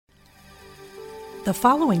The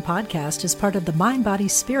following podcast is part of the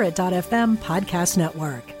MindBodySpirit.fm podcast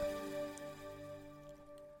network.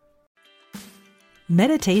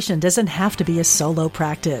 Meditation doesn't have to be a solo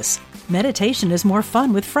practice. Meditation is more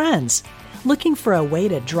fun with friends. Looking for a way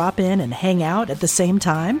to drop in and hang out at the same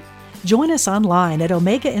time? Join us online at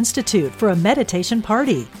Omega Institute for a meditation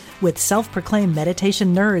party with self-proclaimed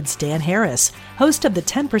meditation nerds Dan Harris, host of the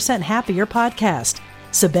 10% Happier podcast,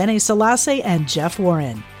 Sebene Selassie, and Jeff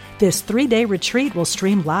Warren. This 3-day retreat will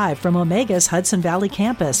stream live from Omega's Hudson Valley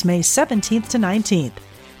campus May 17th to 19th.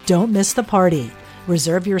 Don't miss the party.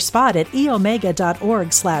 Reserve your spot at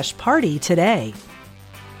eomega.org/party today.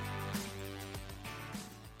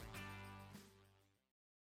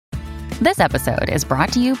 This episode is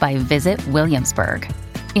brought to you by Visit Williamsburg.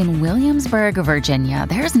 In Williamsburg, Virginia,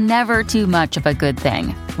 there's never too much of a good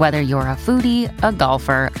thing. Whether you're a foodie, a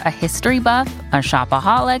golfer, a history buff, a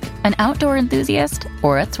shopaholic, an outdoor enthusiast,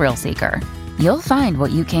 or a thrill seeker, you'll find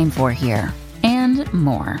what you came for here and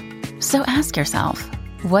more. So ask yourself,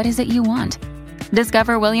 what is it you want?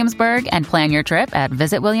 Discover Williamsburg and plan your trip at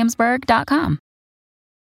visitwilliamsburg.com.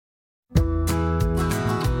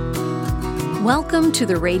 Welcome to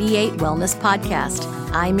the Radiate Wellness Podcast.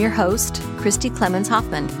 I'm your host, Christy Clemens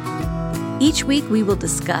Hoffman. Each week we will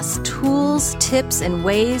discuss tools, tips, and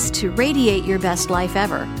ways to radiate your best life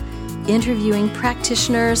ever, interviewing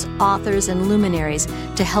practitioners, authors, and luminaries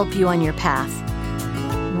to help you on your path.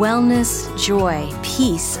 Wellness, joy,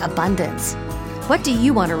 peace, abundance. What do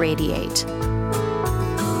you want to radiate?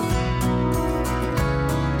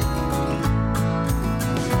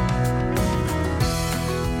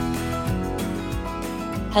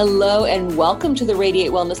 Hello and welcome to the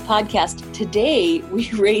Radiate Wellness Podcast. Today we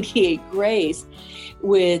radiate grace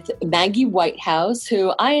with Maggie Whitehouse,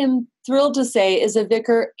 who I am thrilled to say is a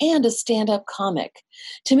vicar and a stand-up comic.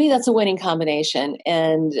 To me, that's a winning combination,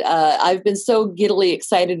 and I've been so giddily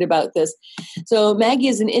excited about this. So Maggie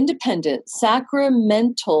is an independent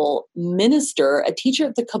sacramental minister, a teacher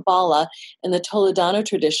of the Kabbalah and the Toledano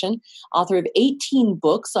tradition, author of 18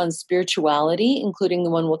 books on spirituality, including the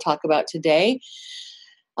one we'll talk about today,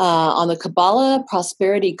 on the Kabbalah,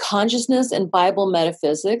 prosperity, consciousness, and Bible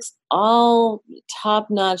metaphysics, all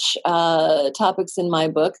top-notch topics in my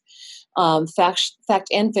book, fact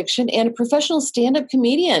and fiction, and a professional stand-up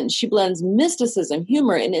comedian. She blends mysticism,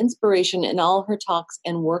 humor, and inspiration in all her talks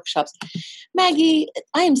and workshops. Maggie,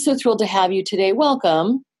 I am so thrilled to have you today.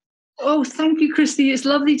 Welcome. Oh, thank you, Christy. It's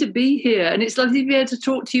lovely to be here. And it's lovely to be able to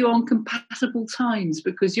talk to you on compatible times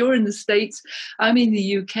because you're in the States, I'm in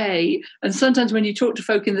the UK. And sometimes when you talk to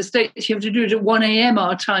folk in the States, you have to do it at 1 a.m.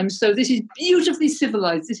 our time. So this is beautifully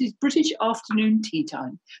civilized. This is British afternoon tea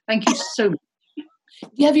time. Thank you so much. Do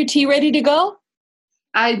you have your tea ready to go?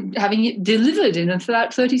 I'm having it delivered in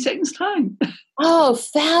about 30 seconds time. Oh,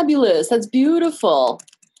 fabulous. That's beautiful.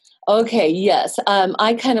 Okay, yes.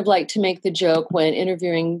 I kind of like to make the joke when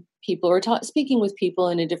interviewing people or speaking with people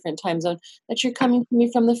in a different time zone that you're coming to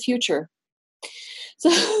me from the future.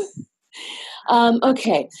 So,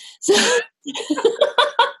 okay.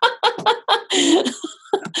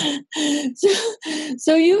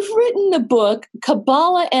 So you've written the book,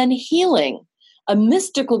 Kabbalah and Healing, a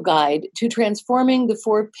mystical guide to transforming the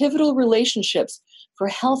 4 pivotal relationships for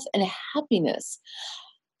health and happiness.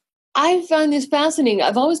 I found this fascinating.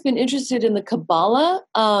 I've always been interested in the Kabbalah.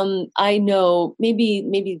 I know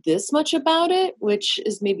maybe this much about it, which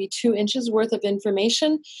is maybe 2 inches worth of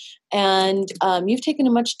information. And you've taken a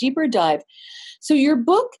much deeper dive. So your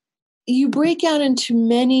book, you break out into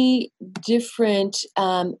many different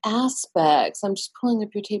aspects. I'm just pulling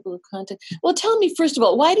up your table of content. Well, tell me, first of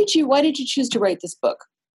all, why did you choose to write this book?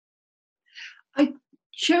 I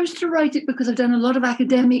chose to write it because I've done a lot of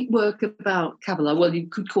academic work about Kabbalah. Well, you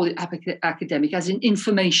could call it academic, as in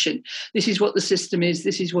information. This is what the system is,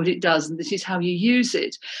 this is what it does, and this is how you use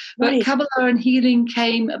it. But right. Kabbalah and healing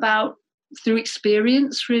came about through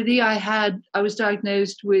experience, really. I was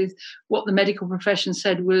diagnosed with what the medical profession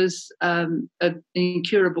said was an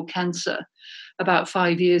incurable cancer about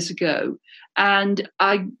 5 years ago. And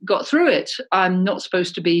I got through it. I'm not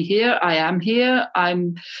supposed to be here. I am here.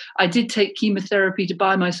 I did take chemotherapy to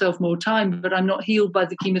buy myself more time, but I'm not healed by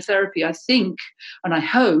the chemotherapy. I think, and I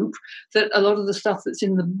hope, that a lot of the stuff that's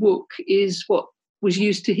in the book is what was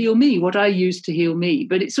used to heal me, what I used to heal me.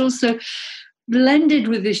 But it's also blended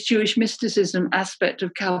with this Jewish mysticism aspect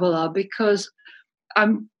of Kabbalah because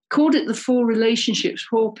I'm called it the 4 relationships,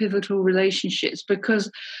 4 pivotal relationships,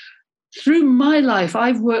 because through my life,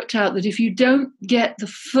 I've worked out that if you don't get the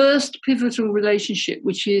first pivotal relationship,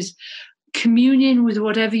 which is communion with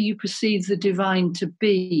whatever you perceive the divine to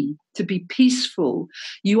be peaceful,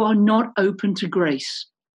 you are not open to grace.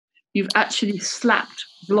 You've actually slapped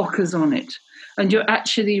blockers on it. And you're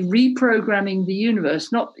actually reprogramming the universe,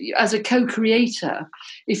 not as a co-creator.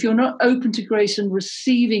 If you're not open to grace and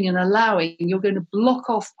receiving and allowing, you're going to block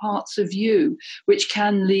off parts of you, which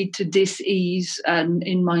can lead to dis-ease and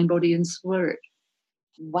in mind, body, and spirit.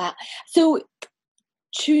 Wow. So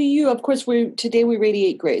to you, of course, today we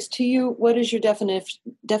radiate grace. To you, what is your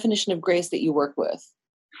definition of grace that you work with?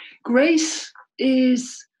 Grace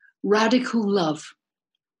is radical love.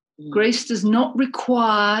 Grace does not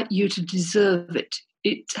require you to deserve it.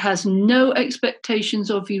 It has no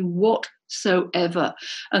expectations of you whatsoever.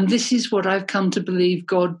 And this is what I've come to believe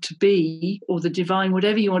God to be, or the divine,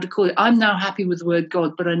 whatever you want to call it. I'm now happy with the word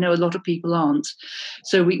God, but I know a lot of people aren't.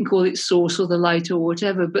 So we can call it source or the light or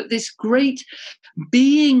whatever. But this great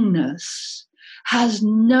beingness has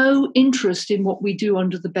no interest in what we do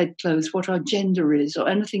under the bedclothes, what our gender is, or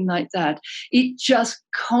anything like that. It just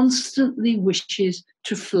constantly wishes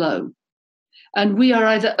to flow. And we are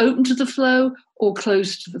either open to the flow or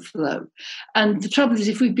closed to the flow. And the trouble is,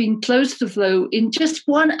 if we've been close to the flow in just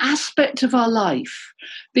one aspect of our life,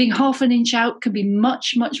 being half an inch out can be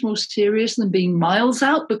much, much more serious than being miles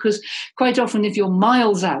out, because quite often if you're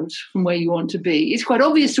miles out from where you want to be, it's quite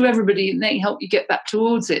obvious to everybody and they can help you get back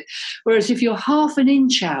towards it. Whereas if you're half an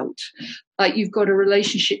inch out, like you've got a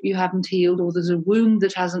relationship you haven't healed, or there's a wound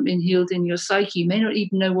that hasn't been healed in your psyche, you may not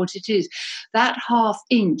even know what it is. That half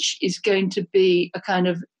inch is going to be a kind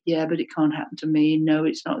of, yeah, but it can't happen to me. No,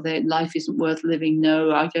 it's not there. Life isn't worth living. No,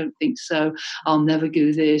 I don't think so. I'll never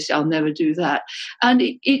do this. I'll never do that. And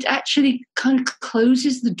it actually kind of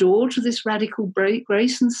closes the door to this radical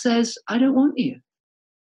grace and says, I don't want you.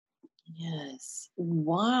 Yes.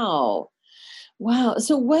 Wow. Wow.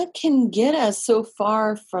 So what can get us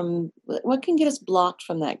what can get us blocked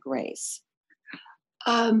from that grace?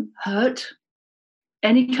 Hurt.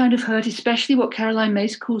 Any kind of hurt, especially what Caroline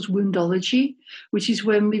Myss calls woundology, which is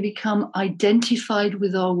when we become identified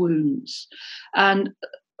with our wounds. And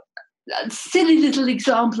a silly little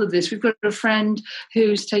example of this, we've got a friend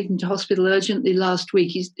who's taken to hospital urgently last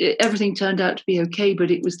week. Everything turned out to be okay, but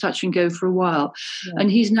it was touch and go for a while. Yeah. And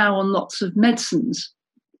he's now on lots of medicines.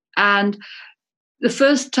 And the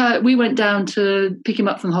first time we went down to pick him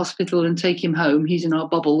up from the hospital and take him home, he's in our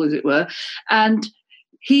bubble, as it were, and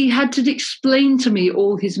he had to explain to me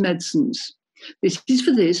all his medicines. This is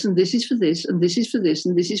for this, and this is for this, and this is for this,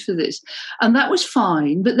 and this is for this. And that was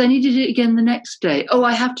fine, but then he did it again the next day. Oh,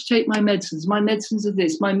 I have to take my medicines. My medicines are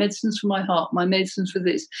this. My medicines for my heart. My medicines for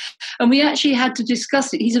this. And we actually had to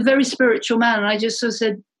discuss it. He's a very spiritual man, and I just sort of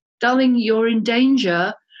said, darling, you're in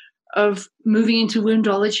danger of moving into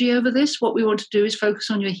woundology over this. What we want to do is focus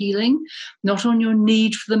on your healing, not on your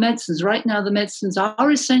need for the medicines. Right now, the medicines are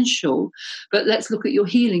essential, but let's look at your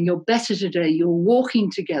healing. You're better today. You're walking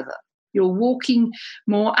together. You're walking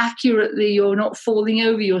more accurately. You're not falling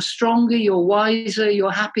over. You're stronger. You're wiser.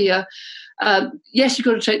 You're happier. Yes, you've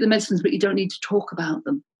got to take the medicines, but you don't need to talk about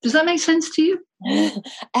them. Does that make sense to you?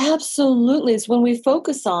 Absolutely. It's when we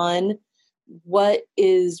focus on what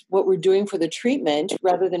we're doing for the treatment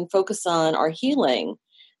rather than focus on our healing,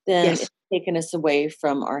 then yes, it's taken us away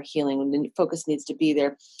from our healing. When the focus needs to be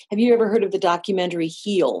there. Have you ever heard of the documentary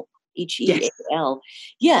Heal? H-E-A-L.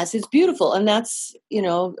 Yes, it's beautiful. And that's,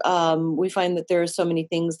 we find that there are so many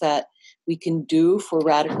things that we can do for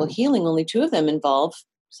radical healing. Only 2 of them involve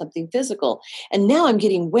something physical. And now I'm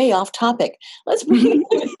getting way off topic. Let's bring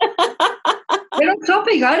Get off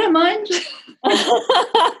topic. I don't mind.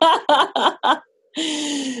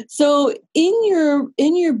 So in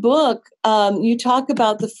your book, you talk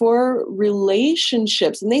about the 4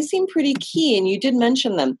 relationships, and they seem pretty key, and you did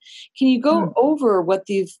mention them. Can you go over what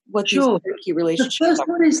these key relationships are? The first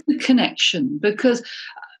one is the connection, because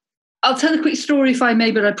I'll tell a quick story if I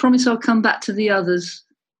may, but I promise I'll come back to the others.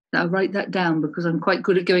 I'll write that down because I'm quite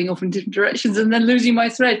good at going off in different directions and then losing my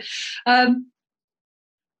thread.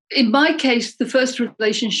 In my case, the first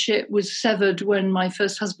relationship was severed when my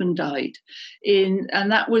first husband died. And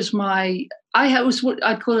that was I was what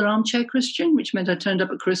I'd call an armchair Christian, which meant I turned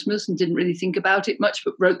up at Christmas and didn't really think about it much,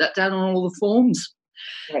 but wrote that down on all the forms.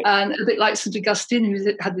 Right. And a bit like St. Augustine,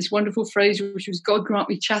 who had this wonderful phrase, which was, God grant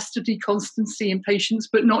me chastity, constancy, and patience,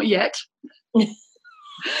 but not yet,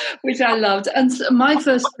 which I loved. And so my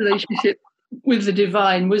first relationship with the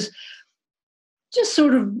divine was just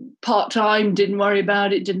sort of part-time, didn't worry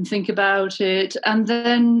about it, didn't think about it. And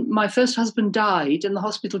then my first husband died, and the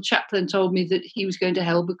hospital chaplain told me that he was going to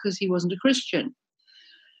hell because he wasn't a Christian.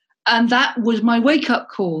 And that was my wake-up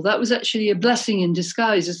call. That was actually a blessing in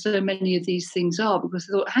disguise, as so many of these things are, because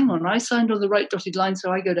I thought, hang on, I signed on the right dotted line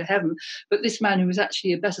so I go to heaven, but this man who was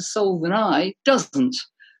actually a better soul than I doesn't.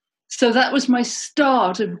 So that was my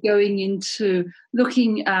start of going into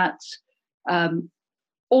looking at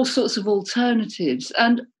all sorts of alternatives.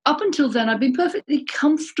 And up until then, I've been perfectly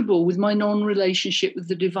comfortable with my non-relationship with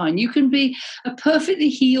the divine. You can be a perfectly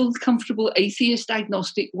healed, comfortable atheist,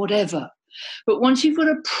 agnostic, whatever. But once you've got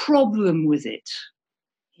a problem with it,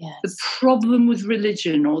 yes. the problem with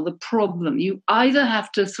religion or the problem, you either have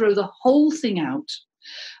to throw the whole thing out.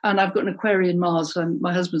 And I've got an Aquarian Mars, and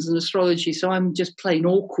my husband's in astrology, so I'm just plain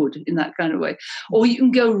awkward in that kind of way. Or you can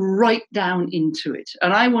go right down into it.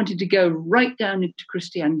 And I wanted to go right down into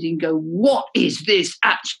Christianity and go, what is this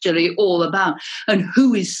actually all about? And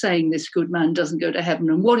who is saying this good man doesn't go to heaven?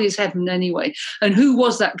 And what is heaven anyway? And who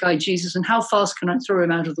was that guy, Jesus? And how fast can I throw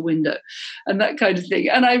him out of the window? And that kind of thing.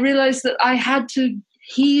 And I realized that I had to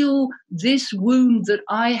heal this wound that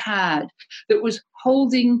I had that was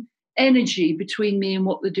holding energy between me and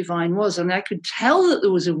what the divine was. And I could tell that there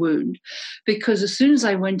was a wound because as soon as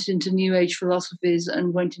I went into New Age philosophies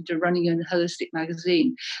and went into running a holistic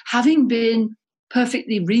magazine, having been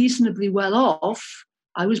perfectly reasonably well off,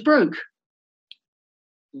 I was broke.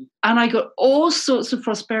 And I got all sorts of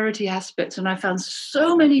prosperity aspects. And I found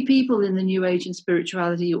so many people in the New Age and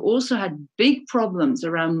spirituality who also had big problems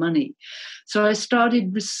around money. So I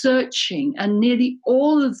started researching, and nearly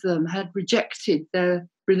all of them had rejected their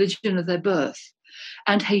religion of their birth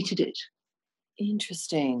and hated it.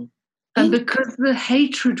 Interesting. And because the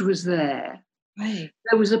hatred was there, right,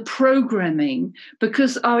 there was a programming,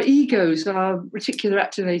 because our egos, our reticular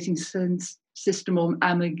activating system or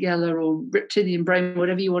amygdala or reptilian brain,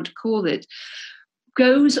 whatever you want to call it,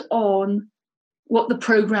 goes on what the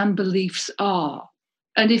program beliefs are.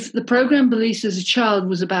 And if the program beliefs as a child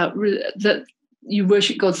was about that you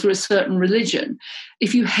worship God through a certain religion,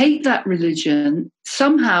 if you hate that religion,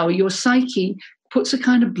 somehow your psyche puts a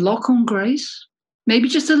kind of block on grace, maybe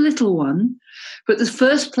just a little one, but the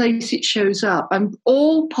first place it shows up, and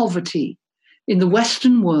all poverty in the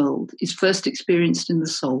Western world is first experienced in the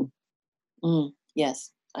soul.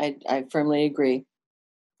 Yes, I firmly agree.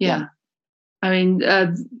 Yeah. I mean,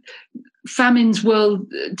 famines,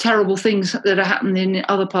 terrible things that are happening in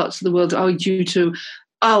other parts of the world are due to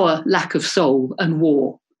our lack of soul and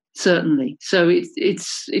war, certainly. So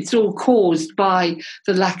it's all caused by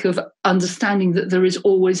the lack of understanding that there is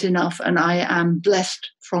always enough and I am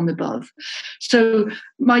blessed from above. So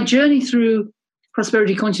my journey through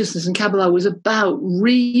prosperity consciousness and Kabbalah was about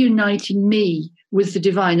reuniting me with the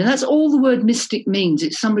divine. And that's all the word mystic means.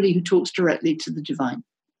 It's somebody who talks directly to the divine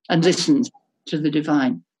and listens to the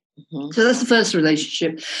divine. Mm-hmm. So that's the first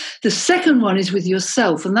relationship. The second one is with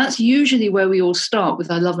yourself. And that's usually where we all start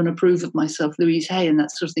with I love and approve of myself, Louise Hay, and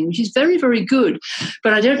that sort of thing, which is very, very good.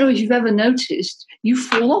 But I don't know if you've ever noticed, you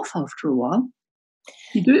fall off after a while.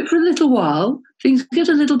 You do it for a little while, things get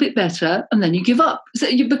a little bit better, and then you give up.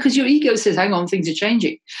 Because your ego says, hang on, things are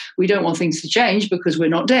changing. We don't want things to change because we're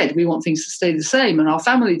not dead. We want things to stay the same, and our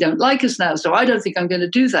family don't like us now, so I don't think I'm going to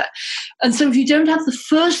do that. And so if you don't have the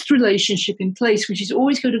first relationship in place, which is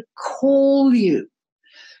always going to call you,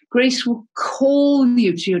 grace will call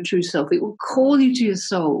you to your true self. It will call you to your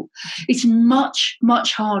soul. It's much,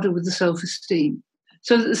 much harder with the self-esteem.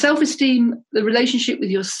 So the self-esteem, the relationship with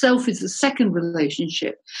yourself is the second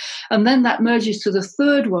relationship. And then that merges to the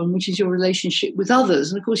third one, which is your relationship with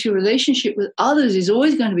others. And of course, your relationship with others is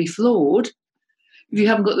always going to be flawed if you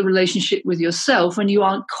haven't got the relationship with yourself and you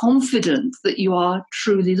aren't confident that you are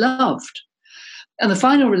truly loved. And the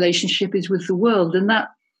final relationship is with the world. And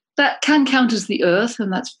that can count as the earth,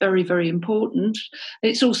 and that's very, very important.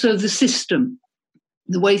 It's also the system,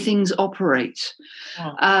 the way things operate.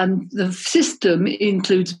 Wow. And the system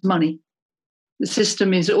includes money. The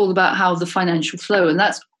system is all about how the financial flow, and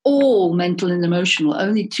that's all mental and emotional.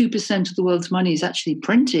 Only 2% of the world's money is actually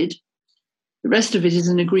printed. The rest of it is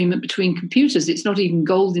an agreement between computers. It's not even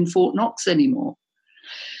gold in Fort Knox anymore.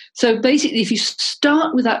 So basically, if you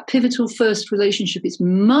start with that pivotal first relationship, it's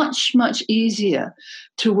much, much easier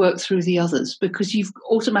to work through the others because you've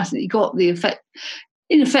automatically got the effect.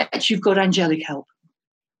 In effect, you've got angelic help.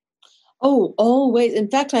 Oh, always. In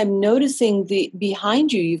fact, I'm noticing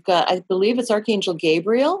behind you, you've got, I believe it's Archangel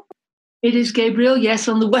Gabriel. It is Gabriel, yes,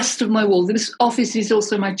 on the west of my wall. This office is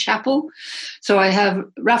also my chapel. So I have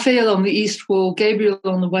Raphael on the east wall, Gabriel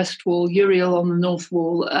on the west wall, Uriel on the north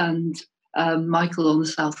wall, and Michael on the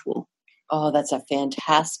south wall. Oh, that's a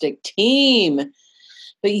fantastic team.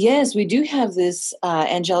 But yes, we do have this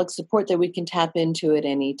angelic support that we can tap into at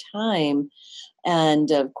any time.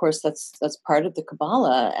 And of course, that's part of the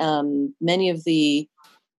Kabbalah. Many of the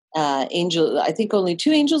angels, I think only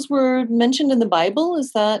 2 angels were mentioned in the Bible.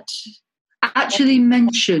 Is that? Actually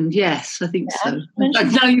mentioned, yes, I think so.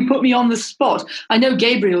 Now you put me on the spot. I know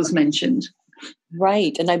Gabriel's mentioned.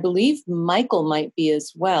 Right, and I believe Michael might be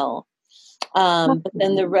as well. But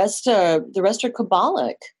then the rest are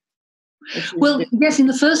Kabbalic. Well, yes, in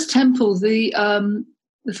the first temple, the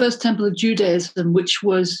first temple of Judaism, which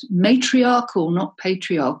was matriarchal, not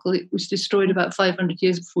patriarchal, it was destroyed about 500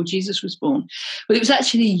 years before Jesus was born. But it was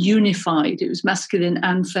actually unified. It was masculine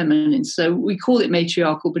and feminine. So we call it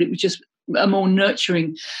matriarchal, but it was just a more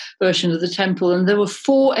nurturing version of the temple. And there were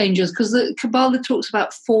 4 angels, because the Kabbalah talks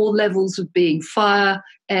about 4 levels of being: fire,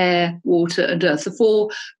 air, water, and earth, the 4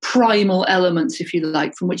 primal elements, if you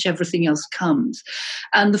like, from which everything else comes.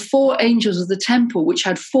 And the 4 angels of the temple, which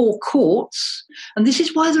had 4 courts, and this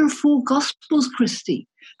is why there are 4 Gospels, Christy,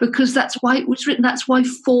 because that's why it was written, that's why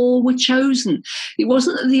 4 were chosen. It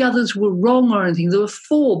wasn't that the others were wrong or anything, there were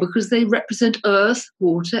 4 because they represent earth,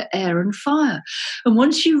 water, air, and fire. And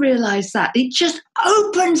once you realize that, it just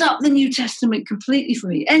opens up the New Testament completely for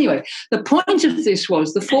me. Anyway, the point of this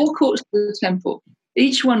was the 4 courts of the temple,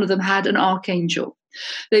 each one of them had an archangel.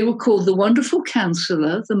 They were called the Wonderful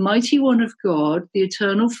Counselor, the Mighty One of God, the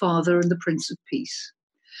Eternal Father, and the Prince of Peace.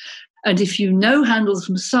 And if you know Handel's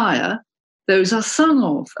Messiah, those are sung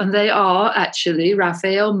of, and they are actually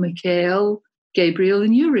Raphael, Michael, Gabriel,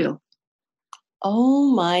 and Uriel.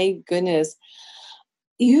 Oh my goodness.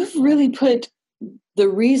 You've really put the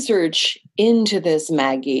research into this,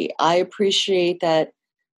 Maggie. I appreciate that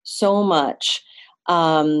so much.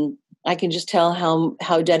 I can just tell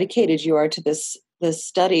how dedicated you are to this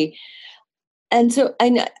study. And so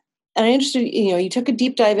I understood, you took a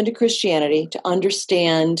deep dive into Christianity to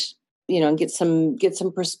understand, and get some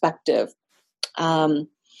perspective. But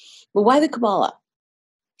why the Kabbalah?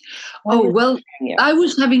 I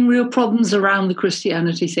was having real problems around the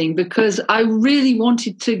Christianity thing because I really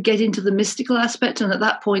wanted to get into the mystical aspect, and at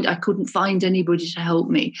that point I couldn't find anybody to help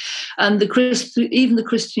me. And even the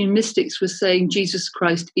Christian mystics were saying Jesus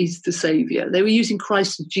Christ is the Savior. They were using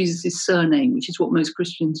Christ as Jesus' surname, which is what most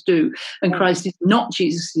Christians do. And Christ is not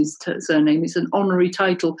Jesus' surname. It's an honorary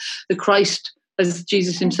title. The Christ, as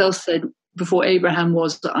Jesus himself said, before Abraham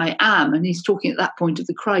was, I am. And he's talking at that point of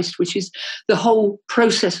the Christ, which is the whole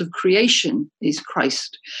process of creation is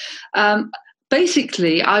Christ.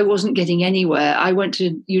 Basically, I wasn't getting anywhere. I went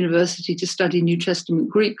to university to study New Testament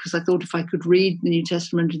Greek because I thought if I could read the New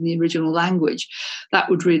Testament in the original language, that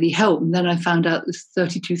would really help. And then I found out there's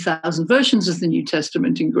 32,000 versions of the New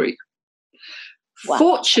Testament in Greek. Wow.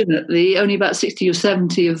 Fortunately, only about 60 or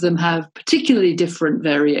 70 of them have particularly different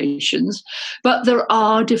variations, but there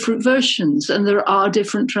are different versions and there are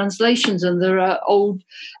different translations and there are old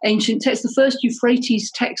ancient texts. The first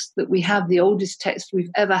Euphrates text that we have, the oldest text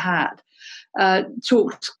we've ever had,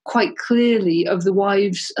 talks quite clearly of the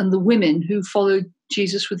wives and the women who followed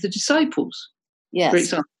Jesus with the disciples. Yes. For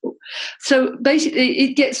example. So basically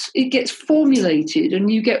it gets formulated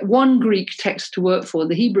and you get one Greek text to work for.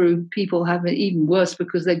 The Hebrew people have it even worse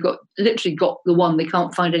because they've literally got the one. They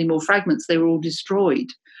can't find any more fragments. They were all destroyed.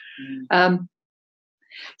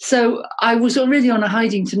 So I was already on a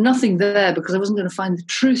hiding to nothing there because I wasn't going to find the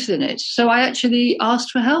truth in it. So I actually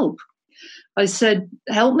asked for help. I said,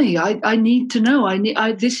 help me. I need to know.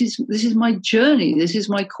 This is my journey. This is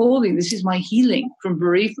my calling. This is my healing from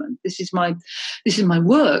bereavement. This is my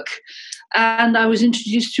work. And I was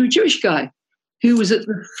introduced to a Jewish guy who was at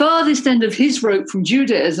the farthest end of his rope from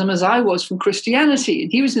Judaism as I was from Christianity.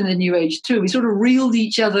 And he was in the New Age too. We sort of reeled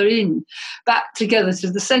each other in back together to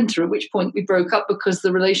the center, at which point we broke up because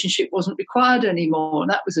the relationship wasn't required anymore. And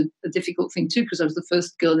that was a difficult thing too, because I was the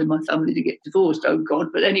first girl in my family to get divorced. Oh God.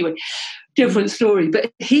 But anyway, different story.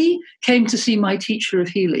 But he came to see my teacher of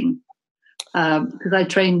healing because I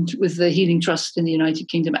trained with the Healing Trust in the United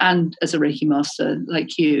Kingdom and as a Reiki master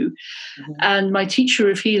like you. Mm-hmm. And my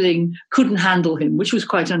teacher of healing couldn't handle him, which was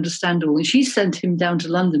quite understandable. And she sent him down to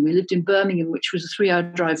London. We lived in Birmingham, which was a 3-hour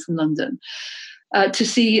drive from London, to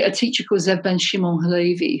see a teacher called Zev Ben Shimon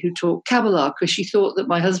Halevi, who taught Kabbalah, because she thought that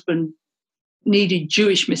my husband needed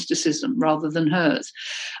Jewish mysticism rather than hers.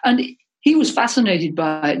 And he was fascinated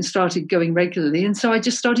by it and started going regularly. And so I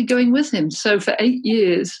just started going with him. So for 8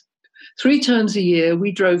 years, 3 terms a year,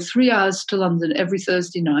 we drove 3 hours to London every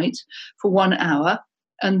Thursday night for 1 hour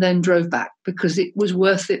and then drove back because it was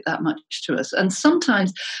worth it that much to us. And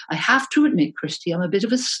sometimes I have to admit, Christy, I'm a bit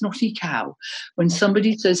of a snotty cow when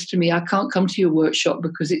somebody says to me, I can't come to your workshop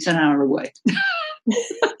because it's an hour away.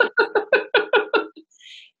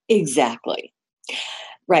 Exactly.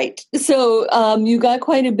 Right. So you got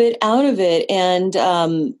quite a bit out of it. And,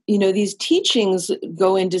 these teachings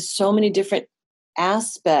go into so many different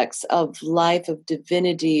aspects of life, of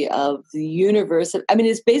divinity, of the universe. I mean,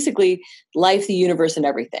 it's basically life, the universe, and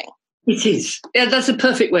everything. It is. Yeah, that's a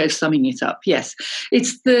perfect way of summing it up. Yes.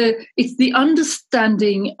 It's the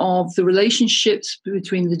understanding of the relationships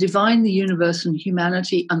between the divine, the universe, and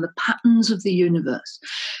humanity, and the patterns of the universe.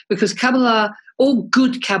 Because Kabbalah, all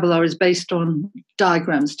good Kabbalah, is based on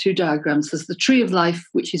diagrams, 2 diagrams. There's the Tree of Life,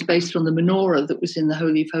 which is based on the menorah that was in the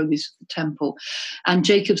Holy of Holies of the temple, and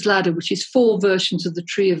Jacob's Ladder, which is 4 versions of the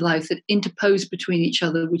Tree of Life that interpose between each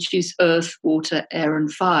other, which is earth, water, air,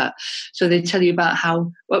 and fire. So they tell you about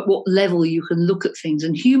how, at what level you can look at things.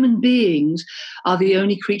 And human beings are the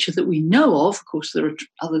only creature that we know of. Of course, there are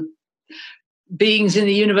other beings in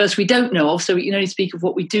the universe we don't know of, so we can only speak of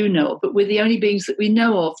what we do know of, but we're the only beings that we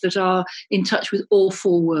know of that are in touch with all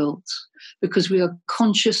 4 worlds, because we are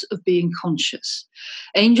conscious of being conscious.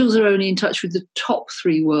 Angels are only in touch with the top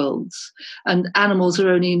 3 worlds, and animals are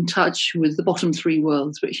only in touch with the bottom 3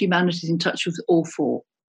 worlds, but humanity is in touch with all 4.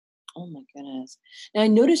 Oh my goodness. Now I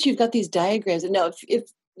notice you've got these diagrams. Now if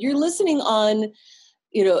you're listening on,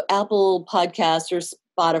 Apple Podcasts or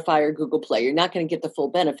Spotify or Google Play, you're not going to get the full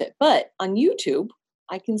benefit. But on YouTube,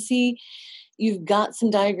 I can see you've got some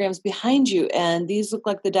diagrams behind you, and these look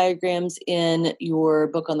like the diagrams in your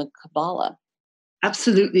book on the Kabbalah.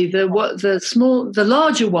 Absolutely. The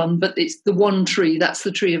larger one, but it's the one tree, that's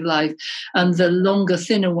the Tree of Life, and the longer,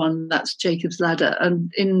 thinner one, that's Jacob's Ladder.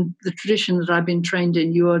 And in the tradition that I've been trained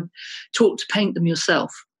in, you are taught to paint them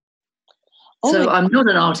yourself. Oh, so I'm not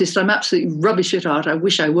an artist. I'm absolutely rubbish at art. I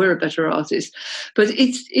wish I were a better artist. But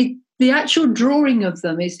the actual drawing of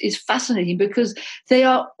them is fascinating, because they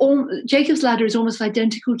are Jacob's Ladder is almost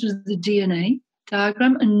identical to the DNA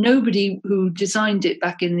diagram, and nobody who designed it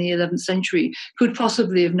back in the 11th century could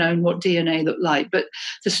possibly have known what DNA looked like. But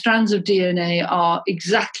the strands of DNA are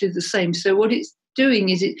exactly the same. So what it's doing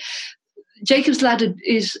is Jacob's Ladder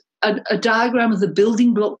is a diagram of the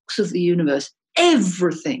building blocks of the universe.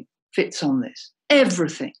 Everything fits on this.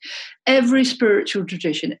 Everything. Every spiritual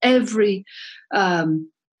tradition, every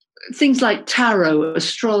things like tarot,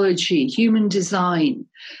 astrology, human design.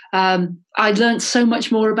 I learned so much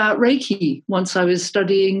more about Reiki once I was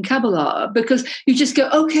studying Kabbalah, because you just go,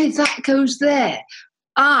 okay, that goes there.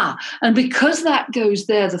 And because that goes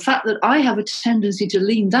there, the fact that I have a tendency to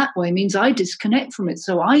lean that way means I disconnect from it.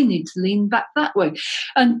 So I need to lean back that way.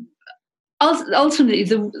 And ultimately,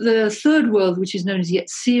 the third world, which is known as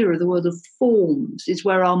Yetzirah, the world of forms, is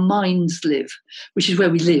where our minds live, which is where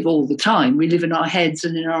we live all the time. We live in our heads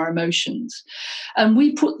and in our emotions. And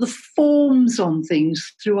we put the forms on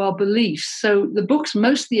things through our beliefs. So the book's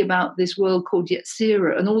mostly about this world called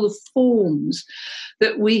Yetzirah and all the forms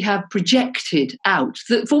that we have projected out,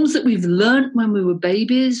 the forms that we've learnt when we were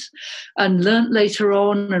babies and learnt later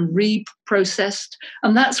on and reprocessed.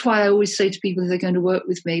 And that's why I always say to people, if they're going to work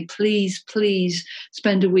with me, please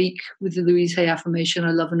spend a week with the Louise Hay affirmation,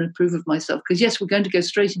 I love and approve of myself. Because yes, we're going to go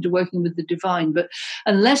straight into working with the divine, but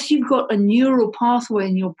unless you've got a neural pathway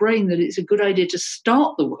in your brain that it's a good idea to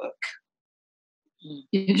start the work,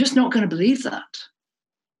 you're just not going to believe that.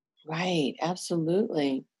 Right,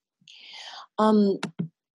 absolutely.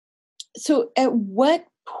 So at what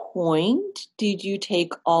point did you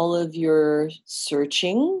take all of your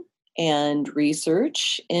searching and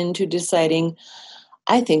research into deciding,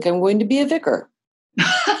 I think I'm going to be a vicar?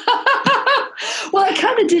 Well, I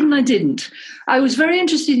kind of did and I didn't. I was very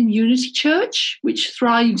interested in Unity Church, which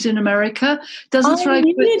thrives in America. Doesn't thrive in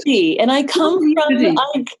Unity, and I come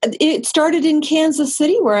from. It started in Kansas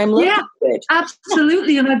City, where I'm located. Yeah,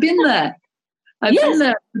 absolutely, and I've been there. I've been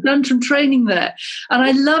there, I've done some training there. And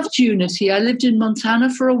I loved Unity. I lived in Montana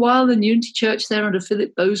for a while, and Unity Church there under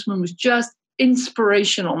Philip Bozeman was just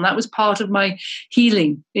inspirational. And that was part of my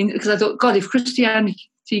healing, because I thought, God, if Christianity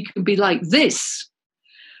can be like this,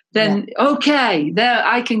 then okay, there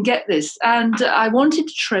I can get this. And I wanted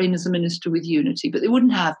to train as a minister with Unity, but they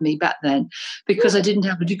wouldn't have me back then because I didn't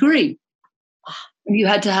have a degree. You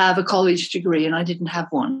had to have a college degree, and I didn't have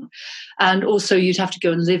one. And also you'd have to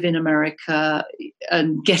go and live in America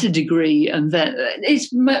and get a degree. And then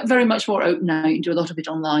it's very much more open now. You can do a lot of it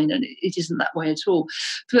online, and it isn't that way at all.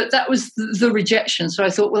 But that was the rejection. So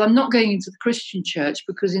I thought, well, I'm not going into the Christian church,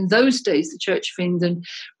 because in those days, the Church of England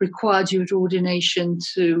required you at ordination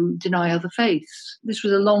to deny other faiths. This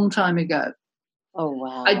was a long time ago. Oh,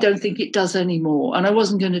 wow. I don't think it does anymore. And I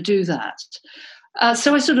wasn't going to do that.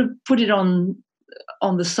 So I sort of put it on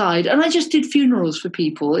the side, and I just did funerals for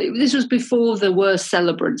people. This was before there were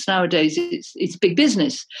celebrants. Nowadays it's big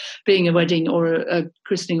business being a wedding or a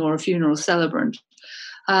christening or a funeral celebrant.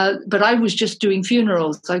 But I was just doing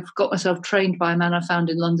funerals. I got myself trained by a man I found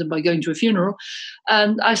in London by going to a funeral.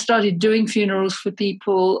 And I started doing funerals for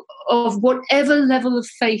people of whatever level of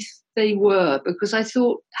faith they were, because I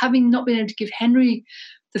thought, having not been able to give Henry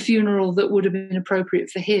the funeral that would have been appropriate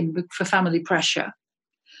for him for family pressure,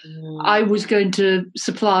 I was going to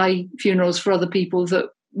supply funerals for other people that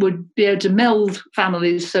would be able to meld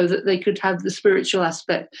families so that they could have the spiritual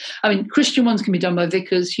aspect. I mean, Christian ones can be done by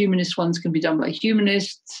vicars, humanist ones can be done by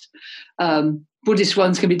humanists, Buddhist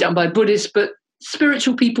ones can be done by Buddhists, but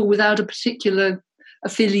spiritual people without a particular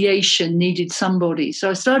affiliation needed somebody. So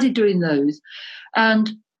I started doing those.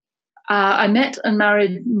 And I met and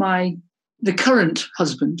married the current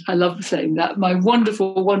husband, I love saying that, my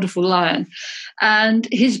wonderful, wonderful lion. And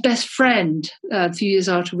his best friend, a few years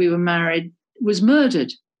after we were married, was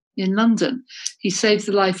murdered in London. He saved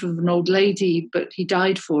the life of an old lady, but he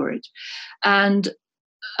died for it. And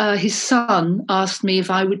his son asked me if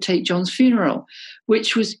I would take John's funeral,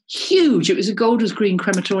 which was huge. It was a Golders Green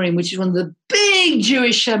crematorium, which is one of the big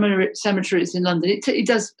Jewish cemeteries in London. It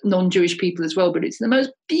does non-Jewish people as well, but it's the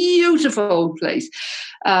most beautiful old place.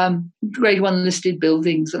 Grade 1 listed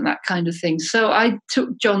buildings and that kind of thing. So I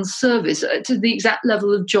took John's service to the exact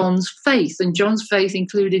level of John's faith, and John's faith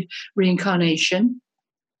included reincarnation.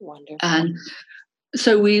 Wonderful. And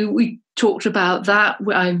so we talked about that.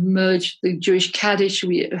 I merged the Jewish Kaddish.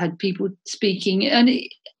 We had people speaking. And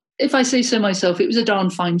if I say so myself, it was a darn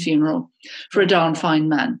fine funeral for a darn fine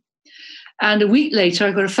man. And a week later,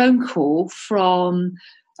 I got a phone call from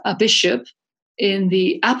a bishop in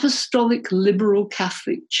the Apostolic Liberal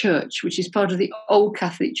Catholic Church, which is part of the old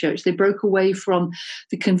Catholic Church. They broke away from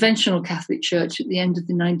the conventional Catholic Church at the end of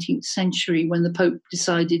the 19th century when the Pope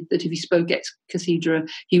decided that if he spoke ex cathedra,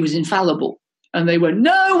 he was infallible. And they went,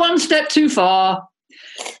 no, one step too far,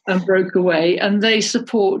 and broke away. And they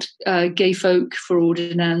support gay folk for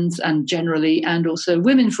ordinands and generally, and also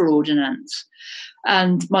women for ordinands.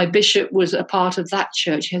 And my bishop was a part of that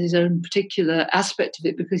church. He had his own particular aspect of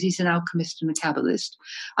it because he's an alchemist and a Kabbalist.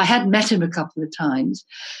 I had met him a couple of times,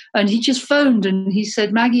 and he just phoned and he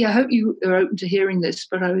said, Maggie, I hope you are open to hearing this,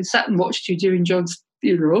 but I sat and watched you during John's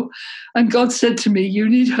funeral, and God said to me, you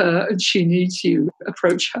need her and she needs you.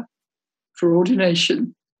 Approach her for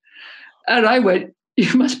ordination. And I went,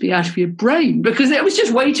 you must be out of your brain, because it was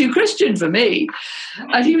just way too Christian for me.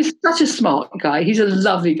 And he was such a smart guy. He's a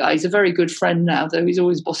lovely guy. He's a very good friend now, though he's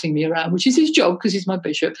always bossing me around, which is his job because he's my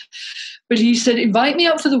bishop. But he said, invite me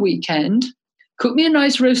up for the weekend, cook me a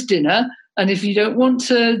nice roast dinner, and if you don't want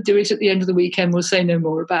to do it at the end of the weekend, we'll say no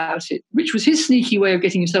more about it, which was his sneaky way of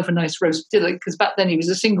getting himself a nice roast dinner, because back then he was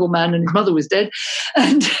a single man and his mother was dead.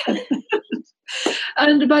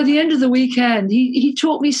 And by the end of the weekend, he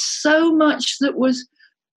taught me so much that was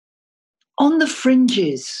on the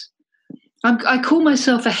fringes. I call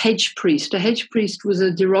myself a hedge priest. A hedge priest was a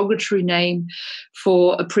derogatory name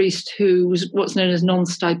for a priest who was what's known as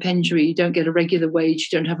non-stipendiary. You don't get a regular wage,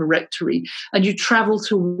 you don't have a rectory, and you travel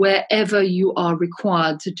to wherever you are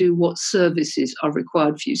required to do what services are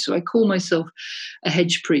required for you. So I call myself a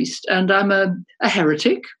hedge priest, and I'm a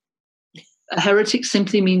heretic. A heretic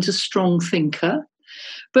simply means a strong thinker.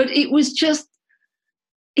 But it was just,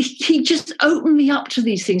 he just opened me up to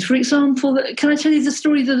these things. For example, can I tell you the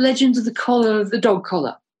story, the legend of the collar, of the dog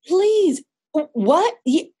collar? Please. What?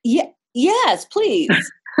 Yes,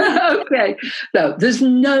 please. Okay. No, there's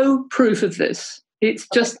no proof of this. It's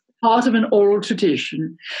just part of an oral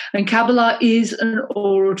tradition. And Kabbalah is an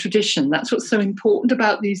oral tradition. That's what's so important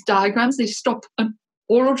about these diagrams. They stop an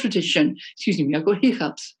oral tradition, excuse me, I've got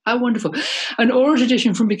hiccups. How wonderful. An oral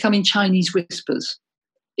tradition from becoming Chinese whispers.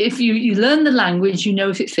 If you learn the language, you know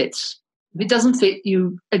if it fits. If it doesn't fit,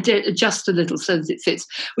 you adjust a little so that it fits,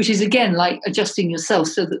 which is, again, like adjusting yourself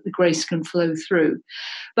so that the grace can flow through.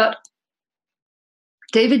 But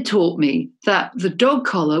David taught me that the dog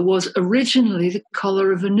collar was originally the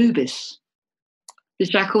collar of Anubis, the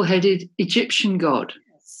jackal-headed Egyptian god.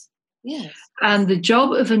 Yes. And the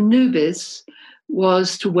job of Anubis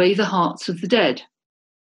was to weigh the hearts of the dead.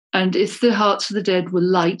 And if the hearts of the dead were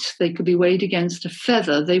light, they could be weighed against a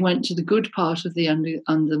feather. They went to the good part of the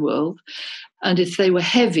underworld. And if they were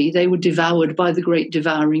heavy, they were devoured by the great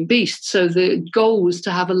devouring beast. So the goal was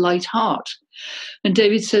to have a light heart. And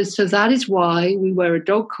David says, so that is why we wear a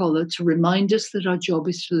dog collar, to remind us that our job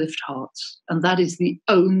is to lift hearts. And that is the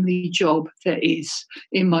only job there is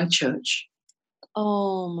in my church.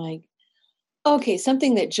 Oh, my. Okay,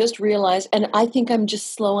 something that just realized, and I think I'm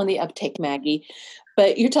just slow on the uptake, Maggie,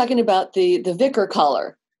 but you're talking about the vicar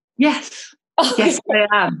collar. Yes. Yes, I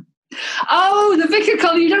am. Oh, the vicar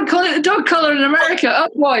collar. You don't call it the dog collar in America. Oh,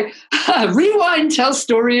 boy. Rewind, tell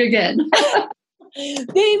story again.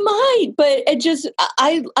 They might, but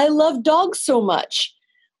I love dogs so much.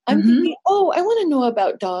 I'm thinking, oh, I want to know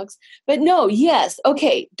about dogs. But no, yes.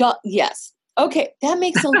 Okay. Yes. Okay. That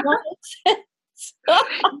makes a lot of sense.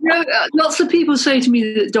 Lots of people say to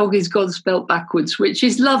me that dog is God spelt backwards, which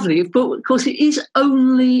is lovely. But of course, it is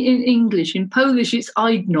only in English. In Polish, it's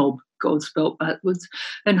Eidnob, God spelt backwards.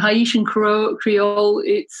 And Haitian Creole,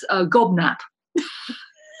 it's Gobnap.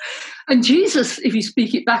 And Jesus, if you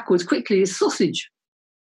speak it backwards quickly, is sausage.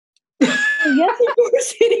 Yes, of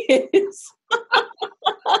course it is.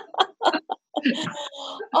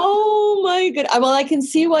 Oh my goodness. Well, I can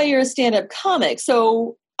see why you're a stand-up comic.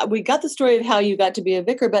 So we got the story of how you got to be a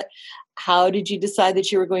vicar, but how did you decide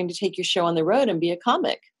that you were going to take your show on the road and be a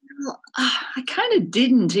comic? Well, I kind of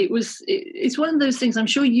didn't. It's one of those things I'm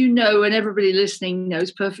sure you know, and everybody listening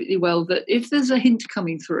knows perfectly well, that if there's a hint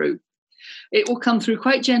coming through, it will come through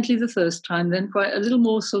quite gently the first time, then quite a little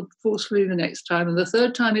more so forcefully the next time, and the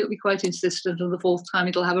third time it'll be quite insistent, and the fourth time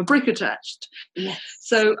it'll have a brick attached. Yes.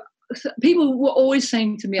 So people were always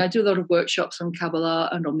saying to me, I do a lot of workshops on Kabbalah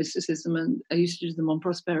and on mysticism, and I used to do them on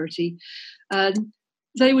prosperity. And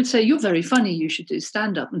they would say, you're very funny, you should do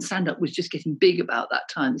stand-up. And stand-up was just getting big about that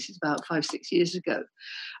time. This is about 5-6 years ago.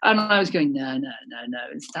 And I was going, no.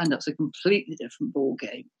 And stand-up's a completely different ball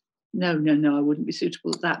game. No, I wouldn't be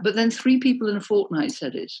suitable at that. But then 3 people in a fortnight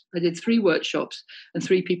said it. I did 3 workshops and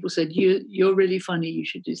 3 people said, you're really funny, you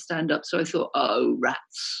should do stand-up. So I thought, oh,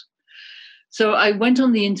 rats. So I went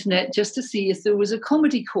on the internet just to see if there was a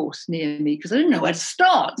comedy course near me because I didn't know where to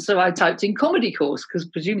start. So I typed in comedy course because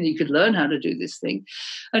presumably you could learn how to do this thing.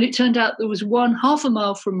 And it turned out there was one half a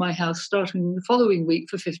mile from my house starting the following week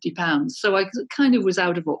for £50. So I kind of was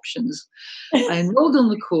out of options. I enrolled on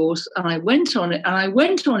the course and I went on it. And I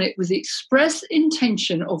went on it with the express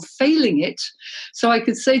intention of failing it. So I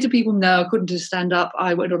could say to people, no, I couldn't do stand up.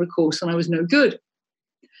 I went on a course and I was no good.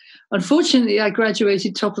 Unfortunately, I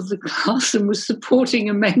graduated top of the class and was supporting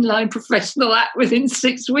a mainline professional act within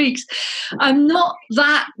 6 weeks. I'm not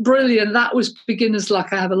that brilliant. That was beginner's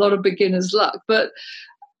luck. I have a lot of beginner's luck. But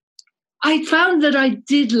I found that I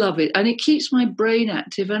did love it, and it keeps my brain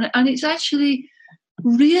active. And it's actually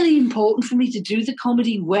really important for me to do the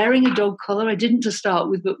comedy wearing a dog collar. I didn't to start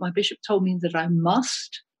with, but my bishop told me that I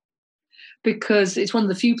must, because it's one of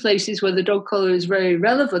the few places where the dog collar is very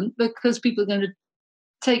relevant, because people are going to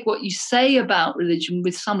take what you say about religion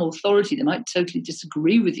with some authority. They might totally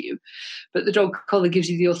disagree with you, but the dog collar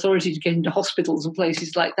gives you the authority to get into hospitals and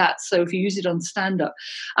places like that. So if you use it on stand-up,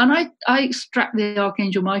 and I extract the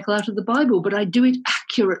Archangel Michael out of the Bible, but I do it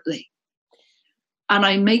accurately. And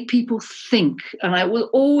I make people think. And I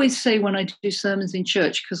will always say when I do sermons in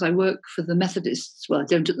church, because I work for the Methodists, well, I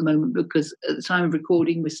don't at the moment because at the time of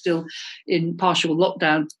recording, we're still in partial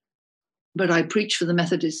lockdown, but I preach for the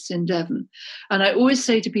Methodists in Devon. And I always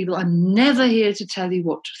say to people, I'm never here to tell you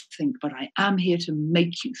what to think, but I am here to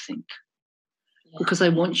make you think. Yeah. Because I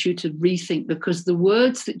want you to rethink, because the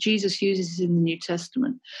words that Jesus uses in the New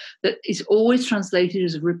Testament, that is always translated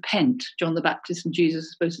as repent. John the Baptist and Jesus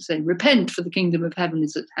are supposed to say, repent, for the kingdom of heaven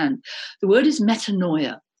is at hand. The word is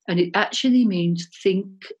metanoia, and it actually means think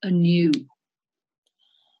anew.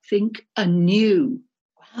 Think anew.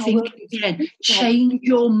 Think again. Change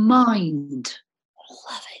your mind. I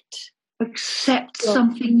love it. Accept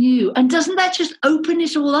something new. And doesn't that just open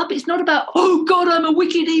it all up? It's not about, oh God, I'm a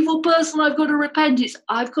wicked, evil person, I've got to repent. It's,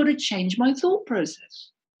 I've got to change my thought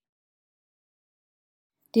process.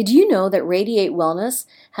 Did you know that Radiate Wellness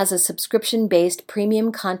has a subscription-based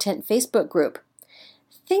premium content Facebook group?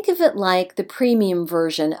 Think of it like the premium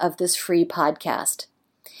version of this free podcast.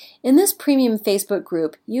 In this premium Facebook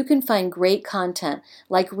group, you can find great content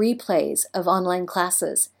like replays of online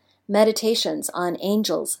classes, meditations on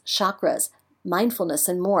angels, chakras, mindfulness,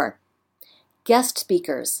 and more, guest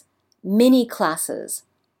speakers, mini classes,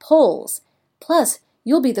 polls, plus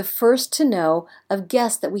you'll be the first to know of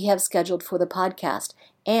guests that we have scheduled for the podcast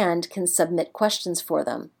and can submit questions for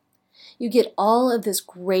them. You get all of this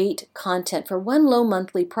great content for one low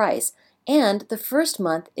monthly price, and the first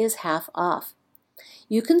month is half off.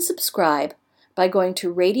 You can subscribe by going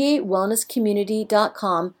to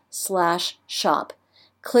radiatewellnesscommunity.com/shop.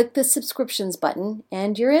 Click the subscriptions button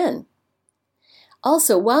and you're in.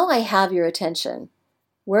 Also, while I have your attention,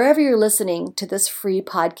 wherever you're listening to this free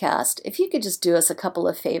podcast, if you could just do us a couple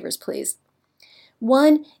of favors, please.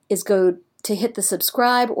 One is go to hit the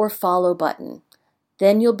subscribe or follow button.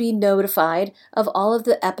 Then you'll be notified of all of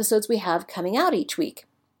the episodes we have coming out each week.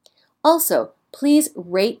 Also, please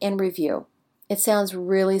rate and review. It sounds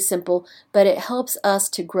really simple, but it helps us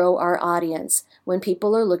to grow our audience when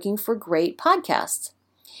people are looking for great podcasts.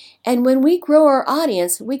 And when we grow our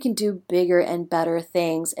audience, we can do bigger and better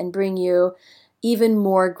things and bring you even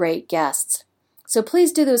more great guests. So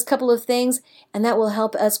please do those couple of things, and that will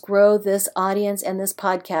help us grow this audience and this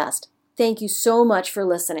podcast. Thank you so much for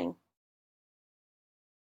listening.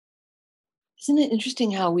 Isn't it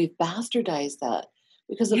interesting how we've bastardized that?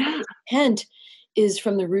 Because of course, pent is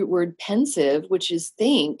from the root word pensive, which is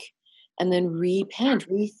think, and then repent,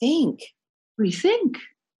 rethink. Rethink.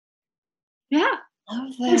 Yeah.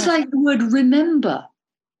 Love that. It's like the word remember.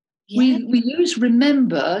 Yeah. We use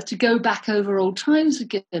remember to go back over old times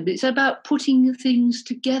again. It's about putting things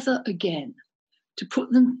together again, to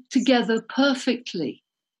put them together perfectly,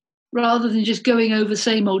 rather than just going over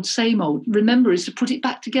same old, same old. Remember is to put it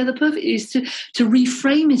back together perfectly, is to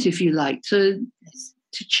reframe it, if you like, to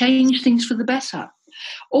change things for the better.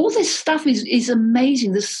 All this stuff is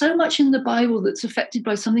amazing. There's so much in the Bible that's affected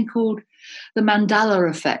by something called the Mandela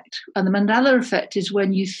effect. And the Mandela effect is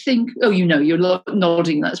when you think, you're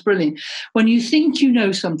nodding, that's brilliant. When you think you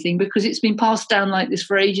know something because it's been passed down like this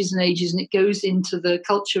for ages and ages, and it goes into the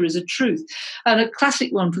culture as a truth. And a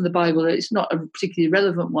classic one from the Bible, it's not a particularly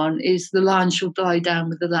relevant one, is the lion shall lie down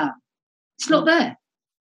with the lamb. It's not there.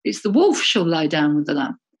 It's the wolf shall lie down with the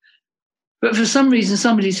lamb. But for some reason,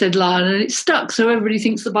 somebody said lion and it stuck. So everybody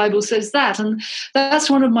thinks the Bible says that. And that's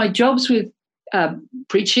one of my jobs with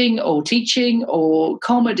preaching or teaching or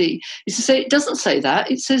comedy, is to say it doesn't say that.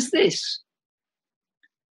 It says this.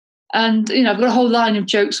 And, I've got a whole line of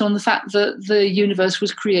jokes on the fact that the universe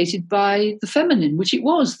was created by the feminine, which it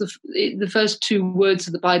was. The first two words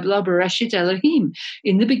of the Bible are Bereshit Elohim.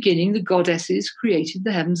 In the beginning, the goddesses created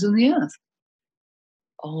the heavens and the earth.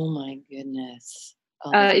 Oh, my goodness.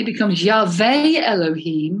 It becomes Yahweh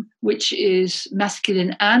Elohim, which is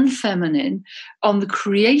masculine and feminine, on the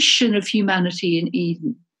creation of humanity in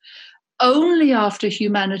Eden. Only after